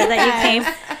excited that you came.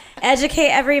 Educate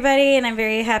everybody, and I'm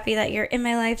very happy that you're in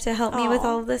my life to help me with Aw,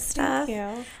 all of this stuff.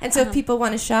 Thank you. And so if people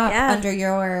want to shop Yeah. under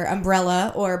your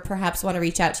umbrella or perhaps want to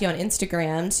reach out to you on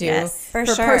Instagram to Yes, for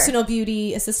sure. personal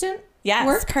beauty assistant Yes,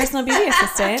 work. personal beauty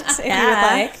assistant if you would Yeah.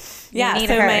 like. Yeah, need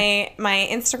so her. my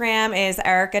Instagram is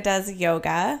Erica Does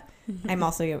Yoga. I'm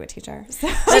also a yoga teacher. So.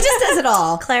 She just does it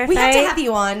all. Clarify. We have to have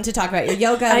you on to talk about your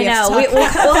yoga. I We have know. to talk We'll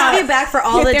about have you back for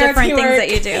all your the different therapy things work. that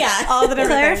you do. Yeah. All the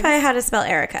different Clarify things. how to spell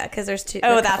Erica, because there's two.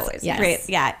 Oh, a couple that's ways. Yes. great.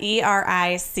 Yeah,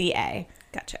 ERICA.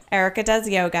 Gotcha. Erica Does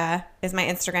Yoga is my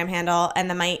Instagram handle, and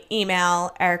then my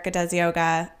email,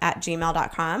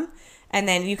 ericadoesyoga@gmail.com. And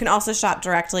then you can also shop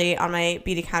directly on my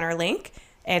Beauty Counter link.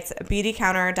 It's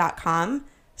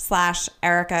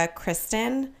beautycounter.com/Erica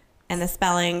Kristen. And the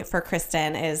spelling for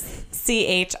Kristen is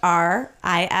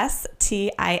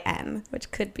CHRISTIN.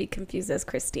 Which could be confused as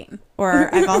Christine. Or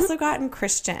I've also gotten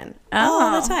Christian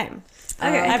all the time.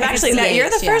 Okay. I've I actually, can see you're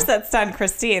the it, first yeah. that's done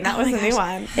Christine. That was a new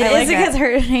one. It I is like because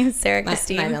her name's Sarah my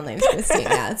Christine. middle name's Christine.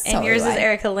 Yeah, it's and totally yours why. is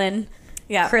Erica Lynn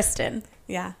Yeah. Kristen.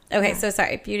 Yeah. Okay, so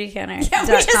sorry. Beautycounter.com.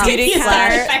 we just get these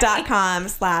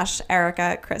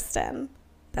Beautycounter.com/Erica Kristen.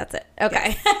 That's it.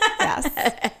 Okay. Yes.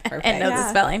 Perfect. And know the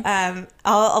spelling.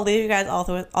 I'll leave you guys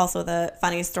also the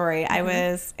funny story. I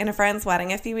was in a friend's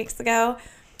wedding a few weeks ago,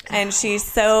 and she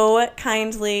so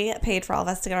kindly paid for all of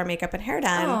us to get our makeup and hair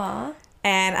done. Aw.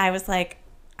 And I was like,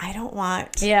 I don't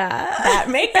want Yeah. that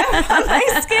makeup on my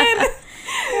skin.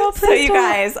 So you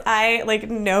guys, I like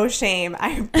no shame.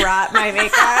 I brought my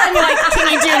makeup. I'm like,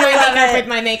 can you do my makeup with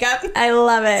my makeup? I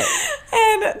love it.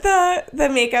 And the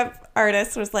makeup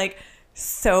artist was like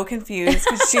so confused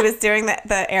because she was doing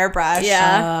the airbrush.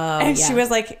 Yeah. And she was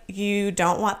like, you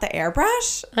don't want the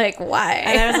airbrush? Like, why?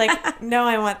 And I was like, no,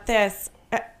 I want this.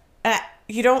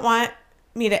 You don't want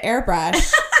me to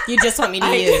airbrush. You just want me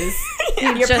to use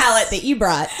your just- palette that you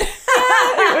brought.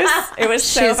 It was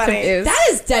She so was funny. confused. That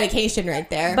is dedication right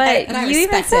there. But and I you even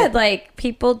respect said, it. like,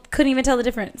 people couldn't even tell the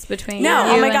difference between No,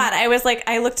 you oh my and- God. I was like,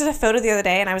 I looked at a photo the other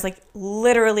day and I was like,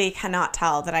 literally cannot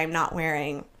tell that I'm not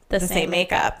wearing The the same same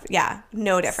makeup. Yeah,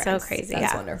 no difference. So crazy.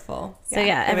 That's Yeah. wonderful. So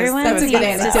yeah, it was- everyone that was needs a good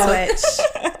to anecdote. switch.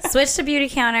 Switch to Beauty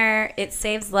Counter. It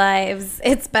saves lives.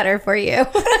 It's better for you.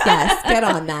 Yes, get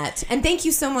on that. And thank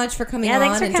you so much for coming Yeah,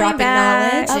 thanks on for and coming dropping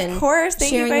back. knowledge. Of and course.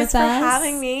 Thank you sharing guys with for us.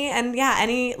 having me. And yeah,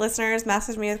 any listeners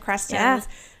message me with questions. Yeah.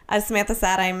 as Samantha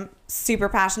said, I'm super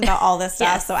passionate about all this stuff.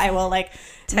 Yes. So I will like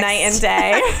night and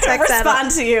day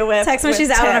respond to you with text when with she's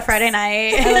out on a tips. Friday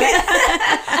night.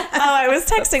 Oh, I was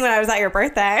texting when I was at your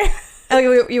birthday. Oh,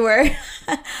 you were?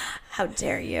 How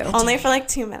dare you? Only for like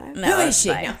 2 minutes. No, Who is it's she?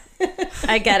 fine.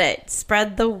 I get it.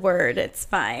 Spread the word. It's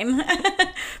fine.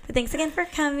 But thanks again for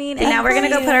coming. And now we're going to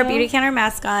go put our beauty counter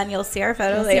mask on. You'll see our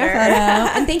photo later.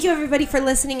 And thank you everybody for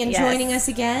listening and Yes. joining us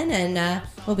again. And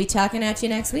we'll be talking at you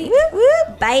next week.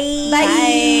 Bye.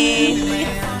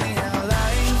 Bye.